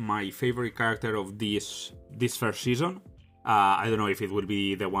probably my favorite character of this first season. I don't know if it will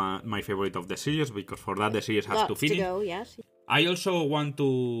be my favorite of the series, because for that the series has to finish. To go, yes. I also want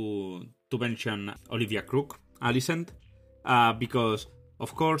to mention Olivia Cook, Alicent, because,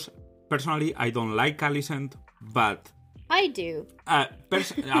 of course, personally, I don't like Alicent, but... I do.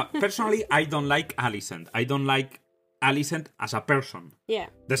 Personally, I don't like Alicent. I don't like Alicent as a person. Yeah.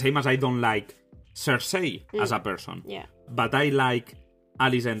 The same as I don't like Cersei as a person. Yeah. But I like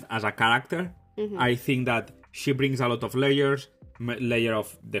Alicent as a character. I think that she brings a lot of layers. Layer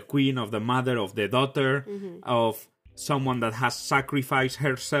of the queen, of the mother, of the daughter, of someone that has sacrificed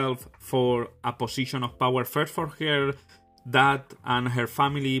herself for a position of power, first for her dad and her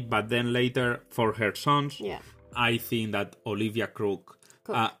family, but then later for her sons. Yeah. I think that Olivia Cook.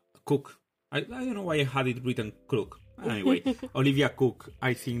 I don't know why I had it written Cook. Anyway, Olivia Cook,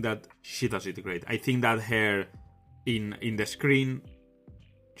 I think that she does it great. I think that her in the screen,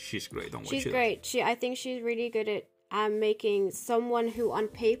 she's great on what she does. She's great. I think she's really good at making someone who on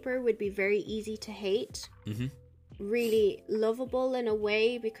paper would be very easy to hate really lovable in a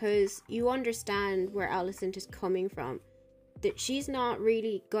way, because you understand where Alicent is coming from. That she's not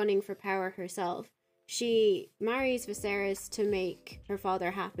really gunning for power herself. She marries Viserys to make her father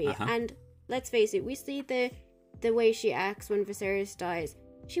happy. And let's face it, we see the way she acts when Viserys dies.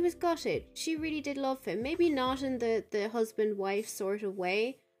 She was gutted. She really did love him. Maybe not in the husband-wife sort of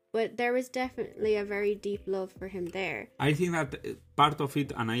way, but there was definitely a very deep love for him there. I think that part of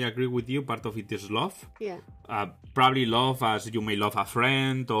it, and I agree with you, part of it is love. Yeah. Probably love as you may love a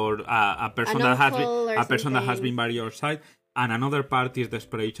friend or a person that has been by your side. And another part is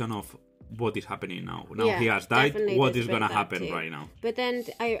desperation of what is happening now. Now he has died. What is going to happen right now? But then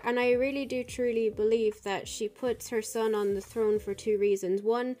I really do truly believe that she puts her son on the throne for two reasons.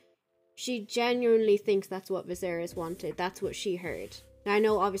 One, she genuinely thinks that's what Viserys wanted. That's what she heard. Now, I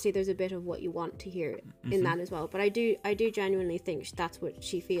know obviously there's a bit of what you want to hear in that as well, but I do genuinely think that's what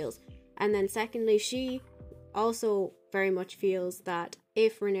she feels. And then secondly, she also very much feels that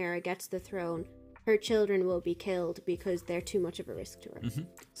if Rhaenyra gets the throne, her children will be killed because they're too much of a risk to her.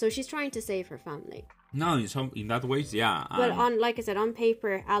 So she's trying to save her family. No, in that ways, yeah. But like I said, on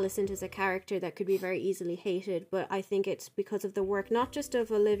paper, Alicent is a character that could be very easily hated. But I think it's because of the work, not just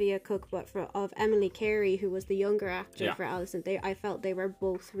of Olivia Cooke, but of Emily Carey, who was the younger actor for Alicent. I felt they were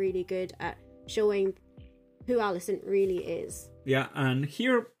both really good at showing who Alicent really is. Yeah, and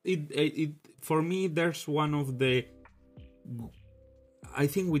here, it for me, there's one of the... I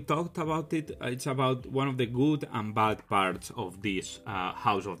think we talked about it. It's about one of the good and bad parts of this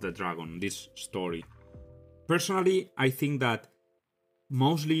House of the Dragon, this story. Personally, I think that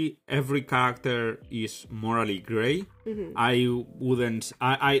mostly every character is morally grey. I wouldn't...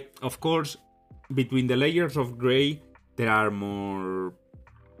 I of course, between the layers of grey, there are more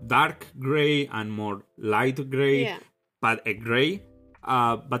dark grey and more light grey, but a grey.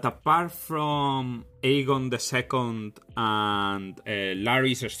 But apart from Aegon II and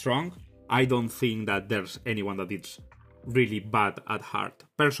Larys Strong, I don't think that there's anyone that is really bad at heart,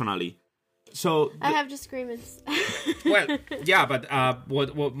 personally. So I have disagreements. Well, yeah, but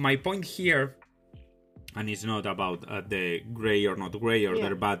what my point here, and it's not about the grey or not grey or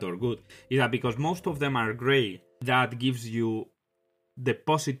they're bad or good, is that because most of them are grey, that gives you the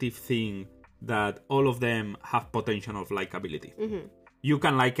positive thing that all of them have potential of likability. You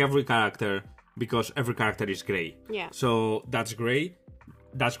can like every character because every character is grey. Yeah. So that's great.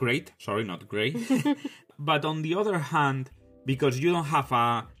 That's great. Sorry, not grey. But on the other hand, because you don't have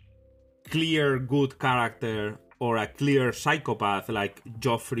a clear good character or a clear psychopath like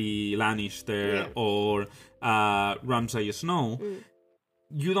Joffrey Lannister or Ramsay Snow,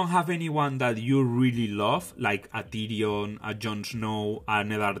 you don't have anyone that you really love, like a Tyrion, a Jon Snow, a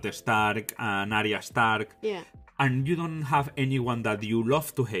Ned Stark, an Arya Stark. Yeah. And you don't have anyone that you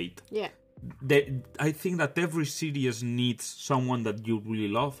love to hate. Yeah. I think that every series needs someone that you really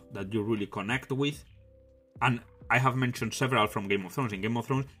love, that you really connect with. And I have mentioned several from Game of Thrones. In Game of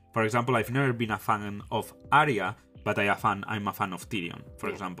Thrones, for example, I've never been a fan of Arya, but I'm a fan of Tyrion, for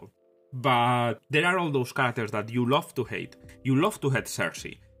example. But there are all those characters that you love to hate. You love to hate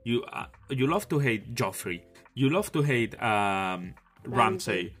Cersei. You love to hate Joffrey. You love to hate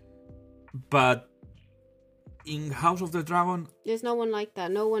Ramsay. But in House of the Dragon, there's no one like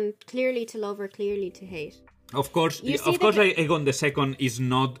that. No one clearly to love or clearly to hate. Of course, Aegon II is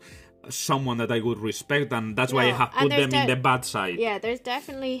not someone that I would respect, and that's why I have put them in the bad side. Yeah, there's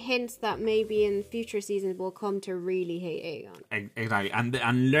definitely hints that maybe in future seasons we'll come to really hate Aegon. Exactly, and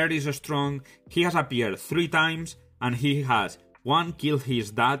Larys Strong, he has appeared 3 times, and he has one killed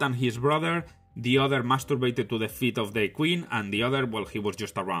his dad and his brother, the other masturbated to the feet of the queen, and the other, well, he was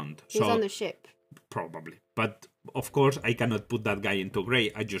just around. He was on the ship. Probably. But, of course, I cannot put that guy into grey.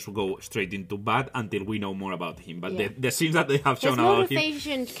 I just go straight into bad until we know more about him. But the scenes that they have shown about him... His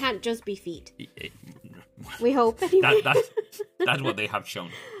motivation can't just be feet. We hope, anyway. That's what they have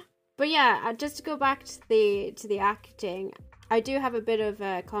shown. But yeah, just to go back to the acting, I do have a bit of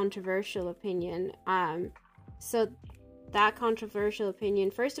a controversial opinion. So that controversial opinion,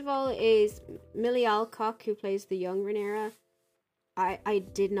 first of all, is Millie Alcock, who plays the young Rhaenyra. I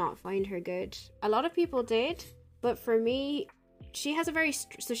did not find her good. A lot of people did, but for me, she has a very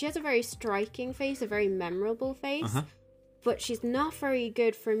striking face, a very memorable face. But she's not very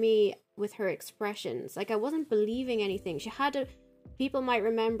good for me with her expressions. Like, I wasn't believing anything. People might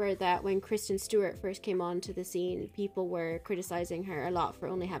remember that when Kristen Stewart first came onto the scene, people were criticizing her a lot for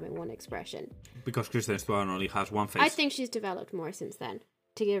only having one expression. Because Kristen Stewart only has one face. I think she's developed more since then,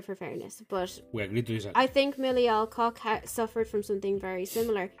 to give her fairness. But we agree to disagree. I think Millie Alcock suffered from something very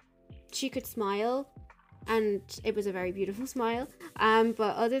similar. She could smile, and it was a very beautiful smile.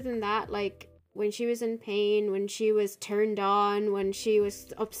 But other than that, like, when she was in pain, when she was turned on, when she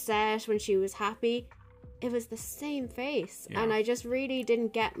was upset, when she was happy, it was the same face. Yeah. And I just really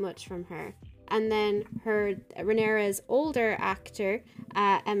didn't get much from her. And then Rhaenyra's older actor,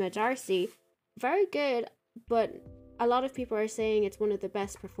 Emma Darcy, very good, but a lot of people are saying it's one of the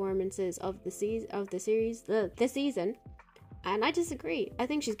best performances of the series this season. And I disagree. I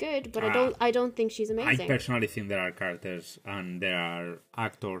think she's good, but I don't think she's amazing. I personally think there are characters and there are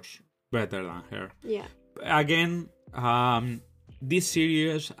actors better than her. Yeah. Again, this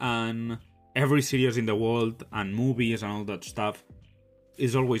series and every series in the world and movies and all that stuff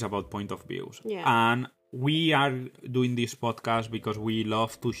is always about point of views. Yeah. And we are doing this podcast because we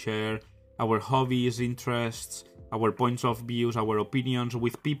love to share our hobbies, interests, our points of views, our opinions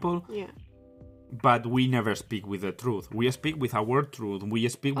with people. Yeah. But we never speak with the truth. We speak with our truth. We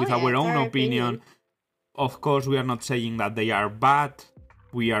speak with our own opinion. Of course, we are not saying that they are bad.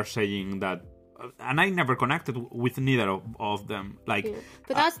 We are saying that... And I never connected with neither of them. Like, yeah.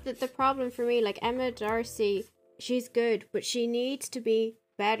 But that's the problem for me. Like, Emma Darcy, she's good, but she needs to be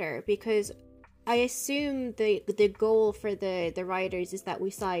better, because I assume the goal for the writers is that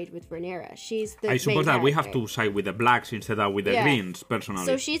we side with Rhaenyra. She's the I suppose main that we have character. to side with the blacks instead of with the greens, personally.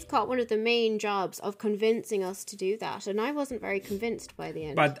 So she's got one of the main jobs of convincing us to do that, and I wasn't very convinced by the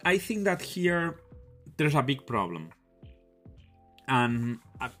end. But I think that here there's a big problem. And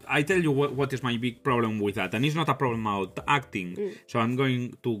I tell you what is my big problem with that. And it's not a problem about acting. So I'm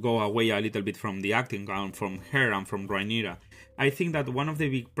going to go away a little bit from the acting and from her and from Rhaenyra. I think that one of the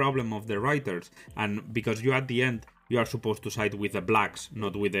big problem of the writers, and because you at the end you are supposed to side with the blacks,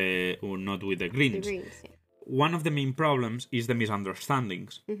 not with the greens. The greens, yeah. One of the main problems is the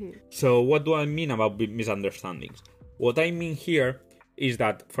misunderstandings. Mm-hmm. So what do I mean about misunderstandings? What I mean here is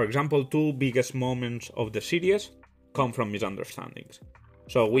that, for example, two biggest moments of the series come from misunderstandings.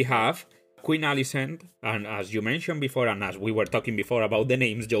 So we have Queen Alicent, and as you mentioned before, and as we were talking before about the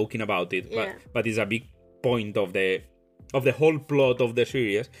names, joking about it, but it's a big point of the whole plot of the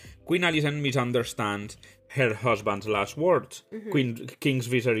series. Queen Alicent misunderstands her husband's last words, King's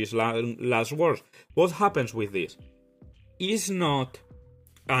Viserys' last words. What happens with this? It's not,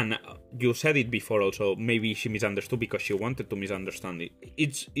 and you said it before also, maybe she misunderstood because she wanted to misunderstand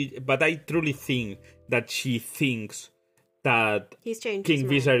it. But I truly think that she thinks that He's changed King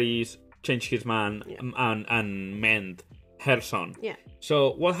his mind. Viserys changed his mind and meant her son. Yeah.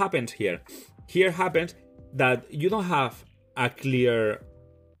 So what happens here? Here happens that you don't have a clear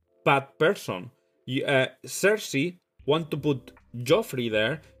bad person. Cersei want to put Joffrey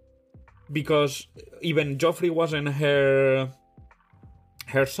there because even Joffrey wasn't her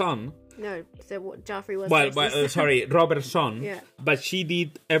son. No, so Joffrey was... Robert's son. Yeah. But she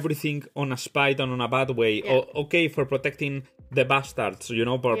did everything on a spite and on a bad way. Yeah. Okay, for protecting the bastards,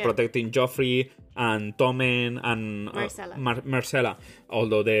 for protecting Joffrey and Tommen and Myrcella. Myrcella.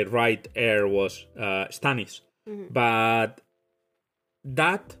 Although the right heir was Stannis. Mm-hmm. But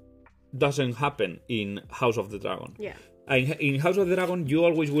that doesn't happen in House of the Dragon. Yeah. In House of the Dragon, you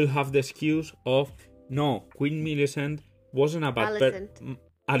always will have the excuse of, no, Queen Millicent wasn't a bad person.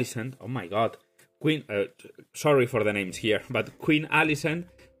 Alicent, oh my god. Sorry for the names here, but Queen Alicent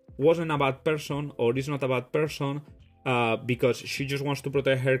wasn't a bad person, or is not a bad person, because she just wants to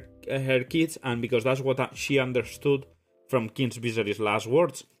protect her kids, and because that's what she understood from King Viserys' last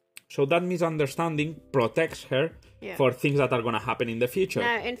words. So that misunderstanding protects her for things that are going to happen in the future.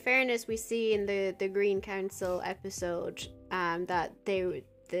 Now, in fairness, we see in the Green Council episode that the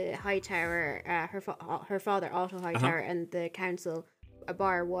Hightower, her father Otto Hightower, and the council,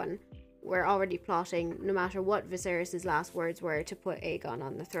 bar one, were already plotting, no matter what Viserys' last words were, to put Aegon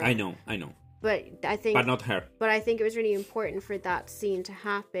on the throne. I know. But not her. But I think it was really important for that scene to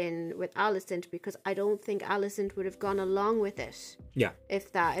happen with Alicent, because I don't think Alicent would have gone along with it. Yeah.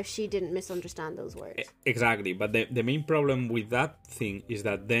 If she didn't misunderstand those words. Exactly. But the main problem with that thing is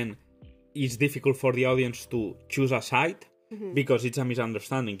that then it's difficult for the audience to choose a side, because it's a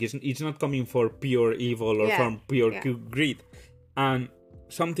misunderstanding. It's not coming for pure evil or from pure greed. And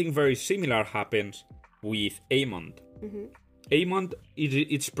something very similar happens with Aemond. Aemond,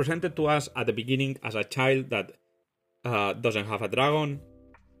 it's presented to us at the beginning as a child that doesn't have a dragon,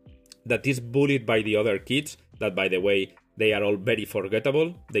 that is bullied by the other kids, that, by the way, they are all very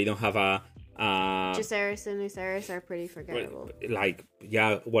forgettable. They don't have a... Jacaerys and Lucerys are pretty forgettable.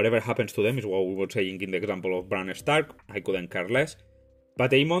 Whatever happens to them is what we were saying in the example of Bran Stark. I couldn't care less.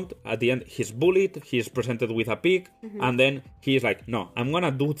 But Aemond, at the end, he's bullied, he's presented with a pig, and then he's like, no, I'm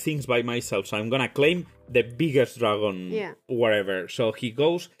gonna do things by myself, so I'm gonna claim the biggest dragon, wherever. So he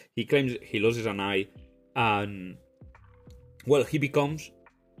goes, he claims, he loses an eye, and, well, he becomes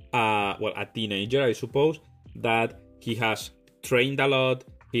a teenager, I suppose, that he has trained a lot,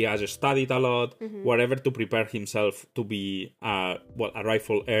 he has studied a lot, whatever, to prepare himself to be a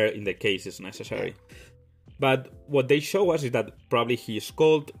rightful heir in the case is necessary. But what they show us is that probably he is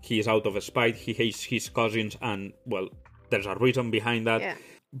cold, he is out of spite, he hates his cousins, and, well, there's a reason behind that. Yeah.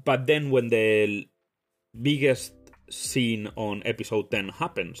 But then when the biggest scene on episode 10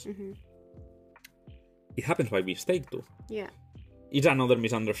 happens, it happens by mistake too. Yeah. It's another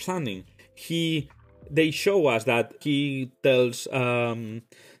misunderstanding. They show us that he tells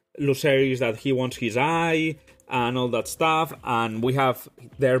Lucerys that he wants his eye and all that stuff, and we have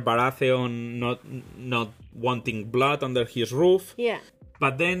their Baratheon not wanting blood under his roof. Yeah.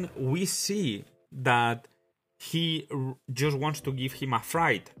 But then we see that he just wants to give him a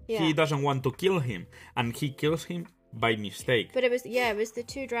fright. Yeah. He doesn't want to kill him, and he kills him by mistake. But it was the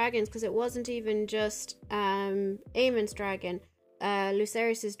two dragons, because it wasn't even just Aemon's dragon.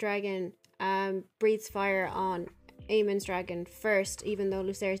 Lucerys' dragon breathes fire on Aemon's dragon first, even though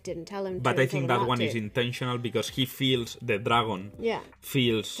Lucerys didn't tell him to. But I think that one is intentional because he feels the dragon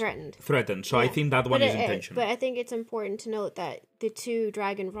feels threatened. So I think that one is intentional. But I think it's important to note that the two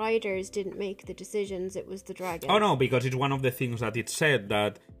dragon riders didn't make the decisions, it was the dragon. Oh no, because it's one of the things that it said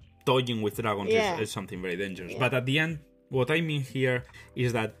that toying with dragons is something very dangerous. But at the end, what I mean here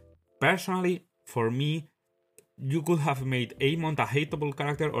is that personally, for me, you could have made Aemon a hateable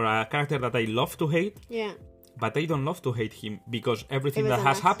character or a character that I love to hate. Yeah. But I don't love to hate him because everything that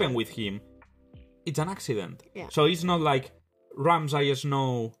has happened with him, it's an accident. Yeah. So it's not like Ramsay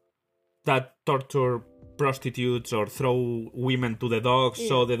Snow that torture prostitutes or throw women to the dogs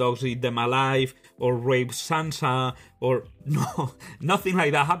so the dogs eat them alive, or rape Sansa, or no, nothing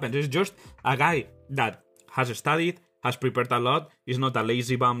like that happens. It's just a guy that has studied, has prepared a lot, is not a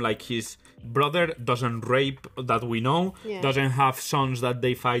lazy bum like his brother, doesn't rape that we know, doesn't have sons that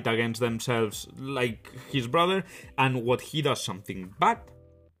they fight against themselves like his brother, and what he does something bad,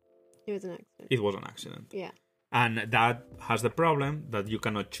 it was an accident. It was an accident. Yeah. And that has the problem that you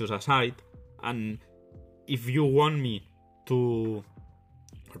cannot choose a side, and if you want me to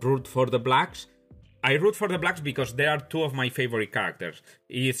root for the Blacks, I root for the Blacks because they are two of my favorite characters.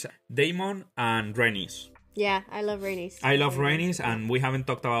 It's Daemon and Rhaenys. Yeah, I love Rhaenys. I love Rhaenys, and we haven't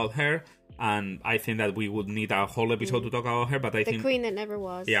talked about her, and I think that we would need a whole episode to talk about her, but I think... The Queen That Never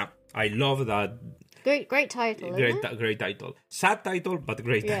Was. Yeah, I love that. Great title, isn't it? Great title. Sad title, but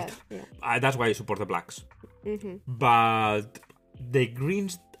great title. Yeah. That's why I support the Blacks. But the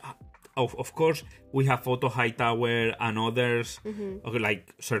Greens... Of course, we have Otto Hightower and others,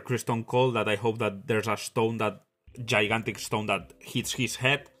 like Sir Criston Cole, that I hope that there's a gigantic stone that hits his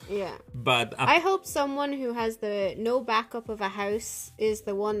head. Yeah. But I hope someone who has no backup of a house is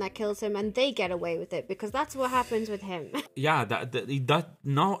the one that kills him, and they get away with it, because that's what happens with him. Yeah,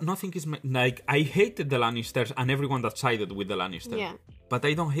 nothing is like, I hated the Lannisters and everyone that sided with the Lannisters. Yeah. But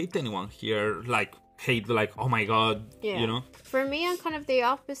I don't hate anyone here, hate oh my god, you know? For me, I'm kind of the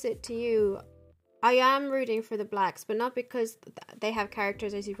opposite to you. I am rooting for the Blacks, but not because they have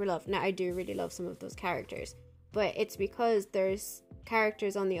characters I super love. Now, I do really love some of those characters, but it's because there's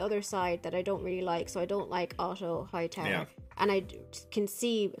characters on the other side that I don't really like. So I don't like Otto Hightower, and I can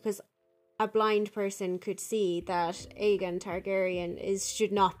see, because a blind person could see that Aegon Targaryen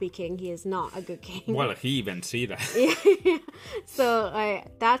should not be king. He is not a good king. Well, he even see that. So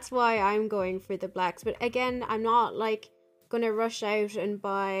that's why I'm going for the Blacks. But again, I'm not gonna rush out and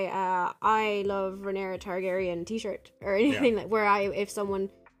buy I love Rhaenyra Targaryen t-shirt or anything where if someone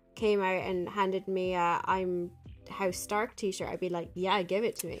came out and handed me I'm House Stark t-shirt, I'd be like, yeah, give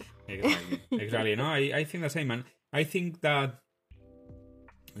it to me. Exactly. No, I think the same, and I think that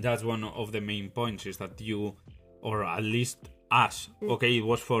that's one of the main points, is that you, or at least us, okay, it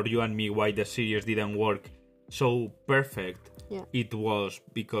was for you and me why the series didn't work so perfect. Yeah. It was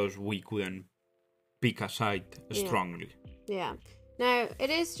because we couldn't pick a side strongly. Yeah. Now, it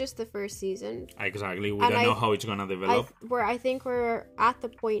is just the first season. Exactly. We don't know how it's going to develop. I think we're at the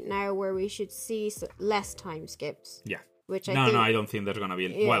point now where we should see less time skips. Yeah. No, I don't think there's going to be...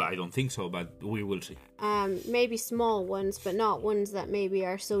 Yeah. Well, I don't think so, but we will see. Maybe small ones, but not ones that maybe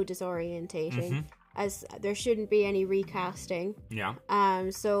are so disorientating, as there shouldn't be any recasting. Yeah.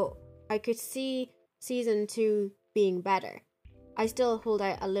 So I could see season 2 being better. I still hold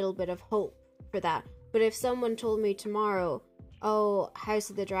out a little bit of hope for that. But if someone told me tomorrow, House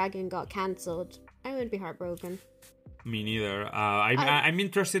of the Dragon got cancelled, I would be heartbroken. Me neither. I'm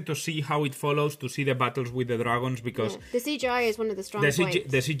interested to see how it follows, to see the battles with the dragons, because... The CGI is one of the strong points.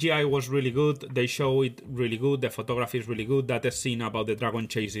 The CGI was really good. They show it really good. The photography is really good. That scene about the dragon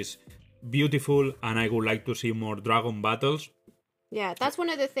chase is beautiful, and I would like to see more dragon battles. Yeah, that's one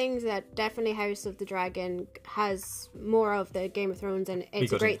of the things that definitely House of the Dragon has more of the Game of Thrones, and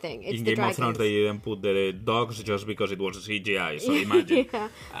it's because a great thing. It's in the Game dragons. of Thrones, they didn't put the dogs just because it was CGI, so imagine. Yeah,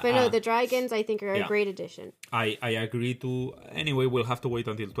 but no, the dragons I think are a great addition. I agree to... Anyway, we'll have to wait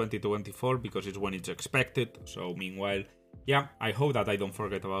until 2024 because it's when it's expected. So meanwhile, yeah, I hope that I don't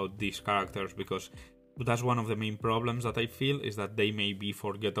forget about these characters, because that's one of the main problems that I feel, is that they may be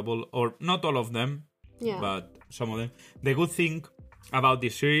forgettable, or not all of them, but some of them. The good thing about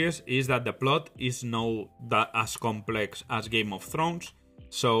this series is that the plot is not that as complex as Game of Thrones.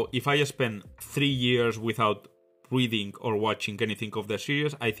 So if I spend 3 years without reading or watching anything of the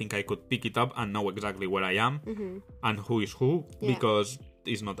series, I think I could pick it up and know exactly where I am and who is who, because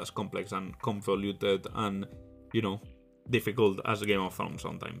it's not as complex and convoluted and, you know, difficult as Game of Thrones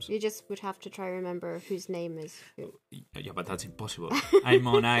sometimes. You just would have to try to remember whose name is who. Yeah, but that's impossible.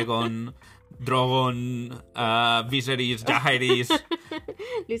 Aemon, Aegon, Drogon, Viserys, Jaehaerys,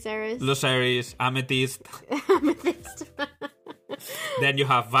 Lucerys, Amethyst. Then you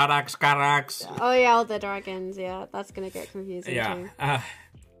have Varax, Carax. Oh yeah, all the dragons. Yeah, that's gonna get confusing too.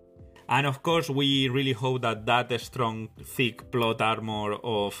 And of course, we really hope that strong, thick plot armor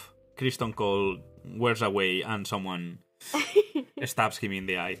of Criston Cole wears away and someone stabs him in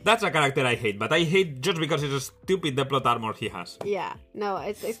the eye. That's a character I hate, but I hate just because it's stupid the plot armor he has. Yeah, no,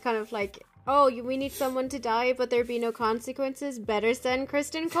 it's kind of like, we need someone to die, but there be no consequences. Better send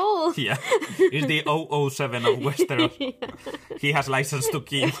Criston Cole. Yeah, he's the 007 of Westeros. He has license to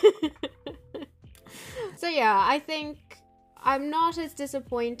kill. So yeah, I think I'm not as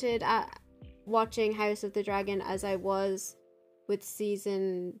disappointed at watching House of the Dragon as I was with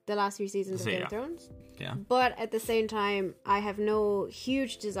the last few seasons of Game of Thrones. Yeah. But at the same time, I have no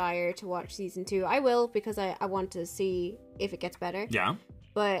huge desire to watch season 2. I will, because I want to see if it gets better. Yeah.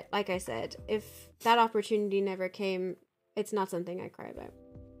 But like I said, if that opportunity never came, it's not something I cry about.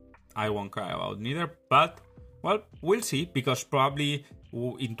 I won't cry about neither, but, well, we'll see, because probably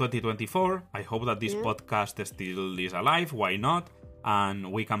in 2024, I hope that this podcast still is alive, why not?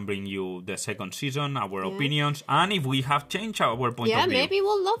 And we can bring you the second season, our opinions, and if we have changed our point of view. Yeah, maybe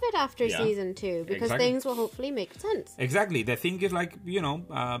we'll love it after season 2, because things will hopefully make sense. Exactly. The thing is, like,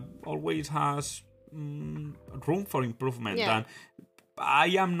 always has room for improvement. Yeah. And I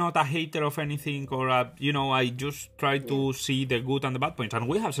am not a hater of anything, or, I just try to see the good and the bad points. And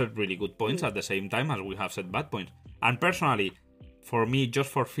we have said really good points at the same time as we have said bad points. And personally, for me,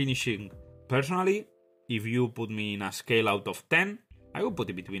 just for finishing, if you put me in a scale out of 10, I would put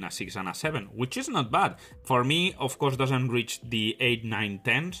it between a 6 and a 7, which is not bad. For me, of course, doesn't reach the 8, 9,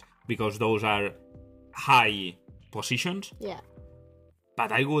 10s, because those are high positions. Yeah.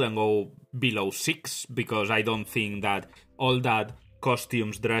 But I wouldn't go below 6, because I don't think that all that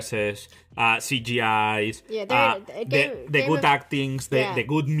costumes, dresses, CGIs, the good actings, the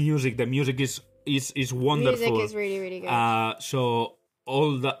good music. The music is wonderful. Music is really, really good. So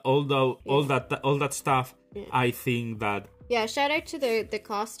all that stuff, I think that. Yeah, shout out to the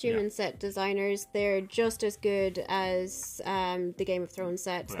costume and set designers. They're just as good as the Game of Thrones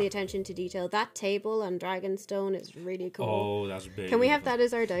sets. The attention to detail. That table on Dragonstone is really cool. Oh, that's big. Can we have that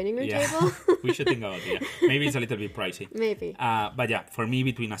as our dining room table? We should think about it. Yeah. Maybe it's a little bit pricey. Maybe. But yeah, for me,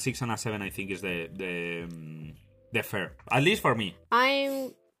 between a 6 and a 7, I think is the fair. At least for me.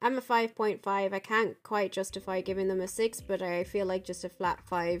 I'm a 5.5. I can't quite justify giving them a 6, but I feel like just a flat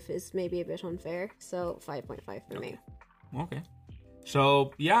 5 is maybe a bit unfair. So 5.5 for me. Okay.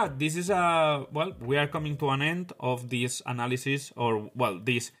 So, yeah, this is we are coming to an end of this analysis,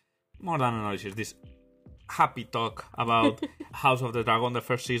 this, more than analysis, this happy talk about House of the Dragon, the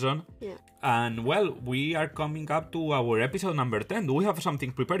first season. Yeah. And, we are coming up to our episode number 10. Do we have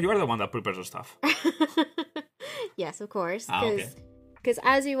something prepared? You are the one that prepares the stuff. Yes, of course. Okay. Because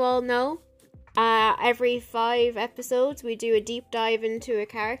as you all know, every 5 episodes we do a deep dive into a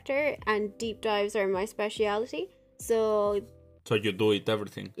character, and deep dives are my speciality. So you do it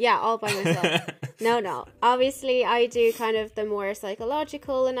everything? Yeah, all by myself. No. Obviously, I do kind of the more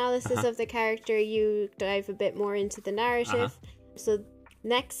psychological analysis of the character. You dive a bit more into the narrative. So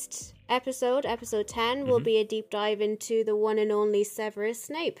next episode 10, will be a deep dive into the one and only Severus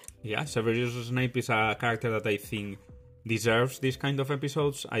Snape. Yeah, Severus Snape is a character that I think deserves this kind of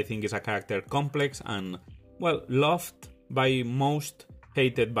episodes. I think it's a character complex and, loved by most,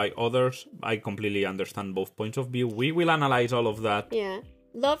 hated by others. I completely understand both points of view. We will analyze all of that. Yeah.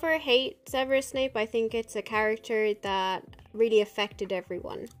 Love or hate Severus Snape, I think it's a character that really affected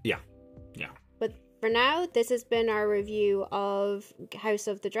everyone. Yeah. But for now, this has been our review of House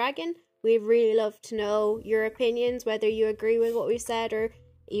of the Dragon. We'd really love to know your opinions, whether you agree with what we said or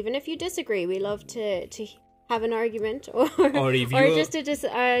even if you disagree. We love to have an argument or if or you- just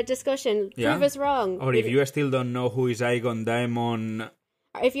a discussion. Yeah. Prove us wrong. Or if you still don't know who is Aegon Daemon,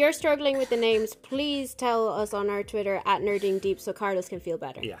 If you're struggling with the names, please tell us on our Twitter at Nerding Deep so Carlos can feel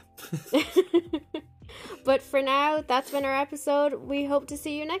better. yeah. But for now, that's been our episode. We hope to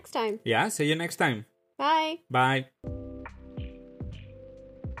see you next time. Yeah, see you next time. Bye. Bye.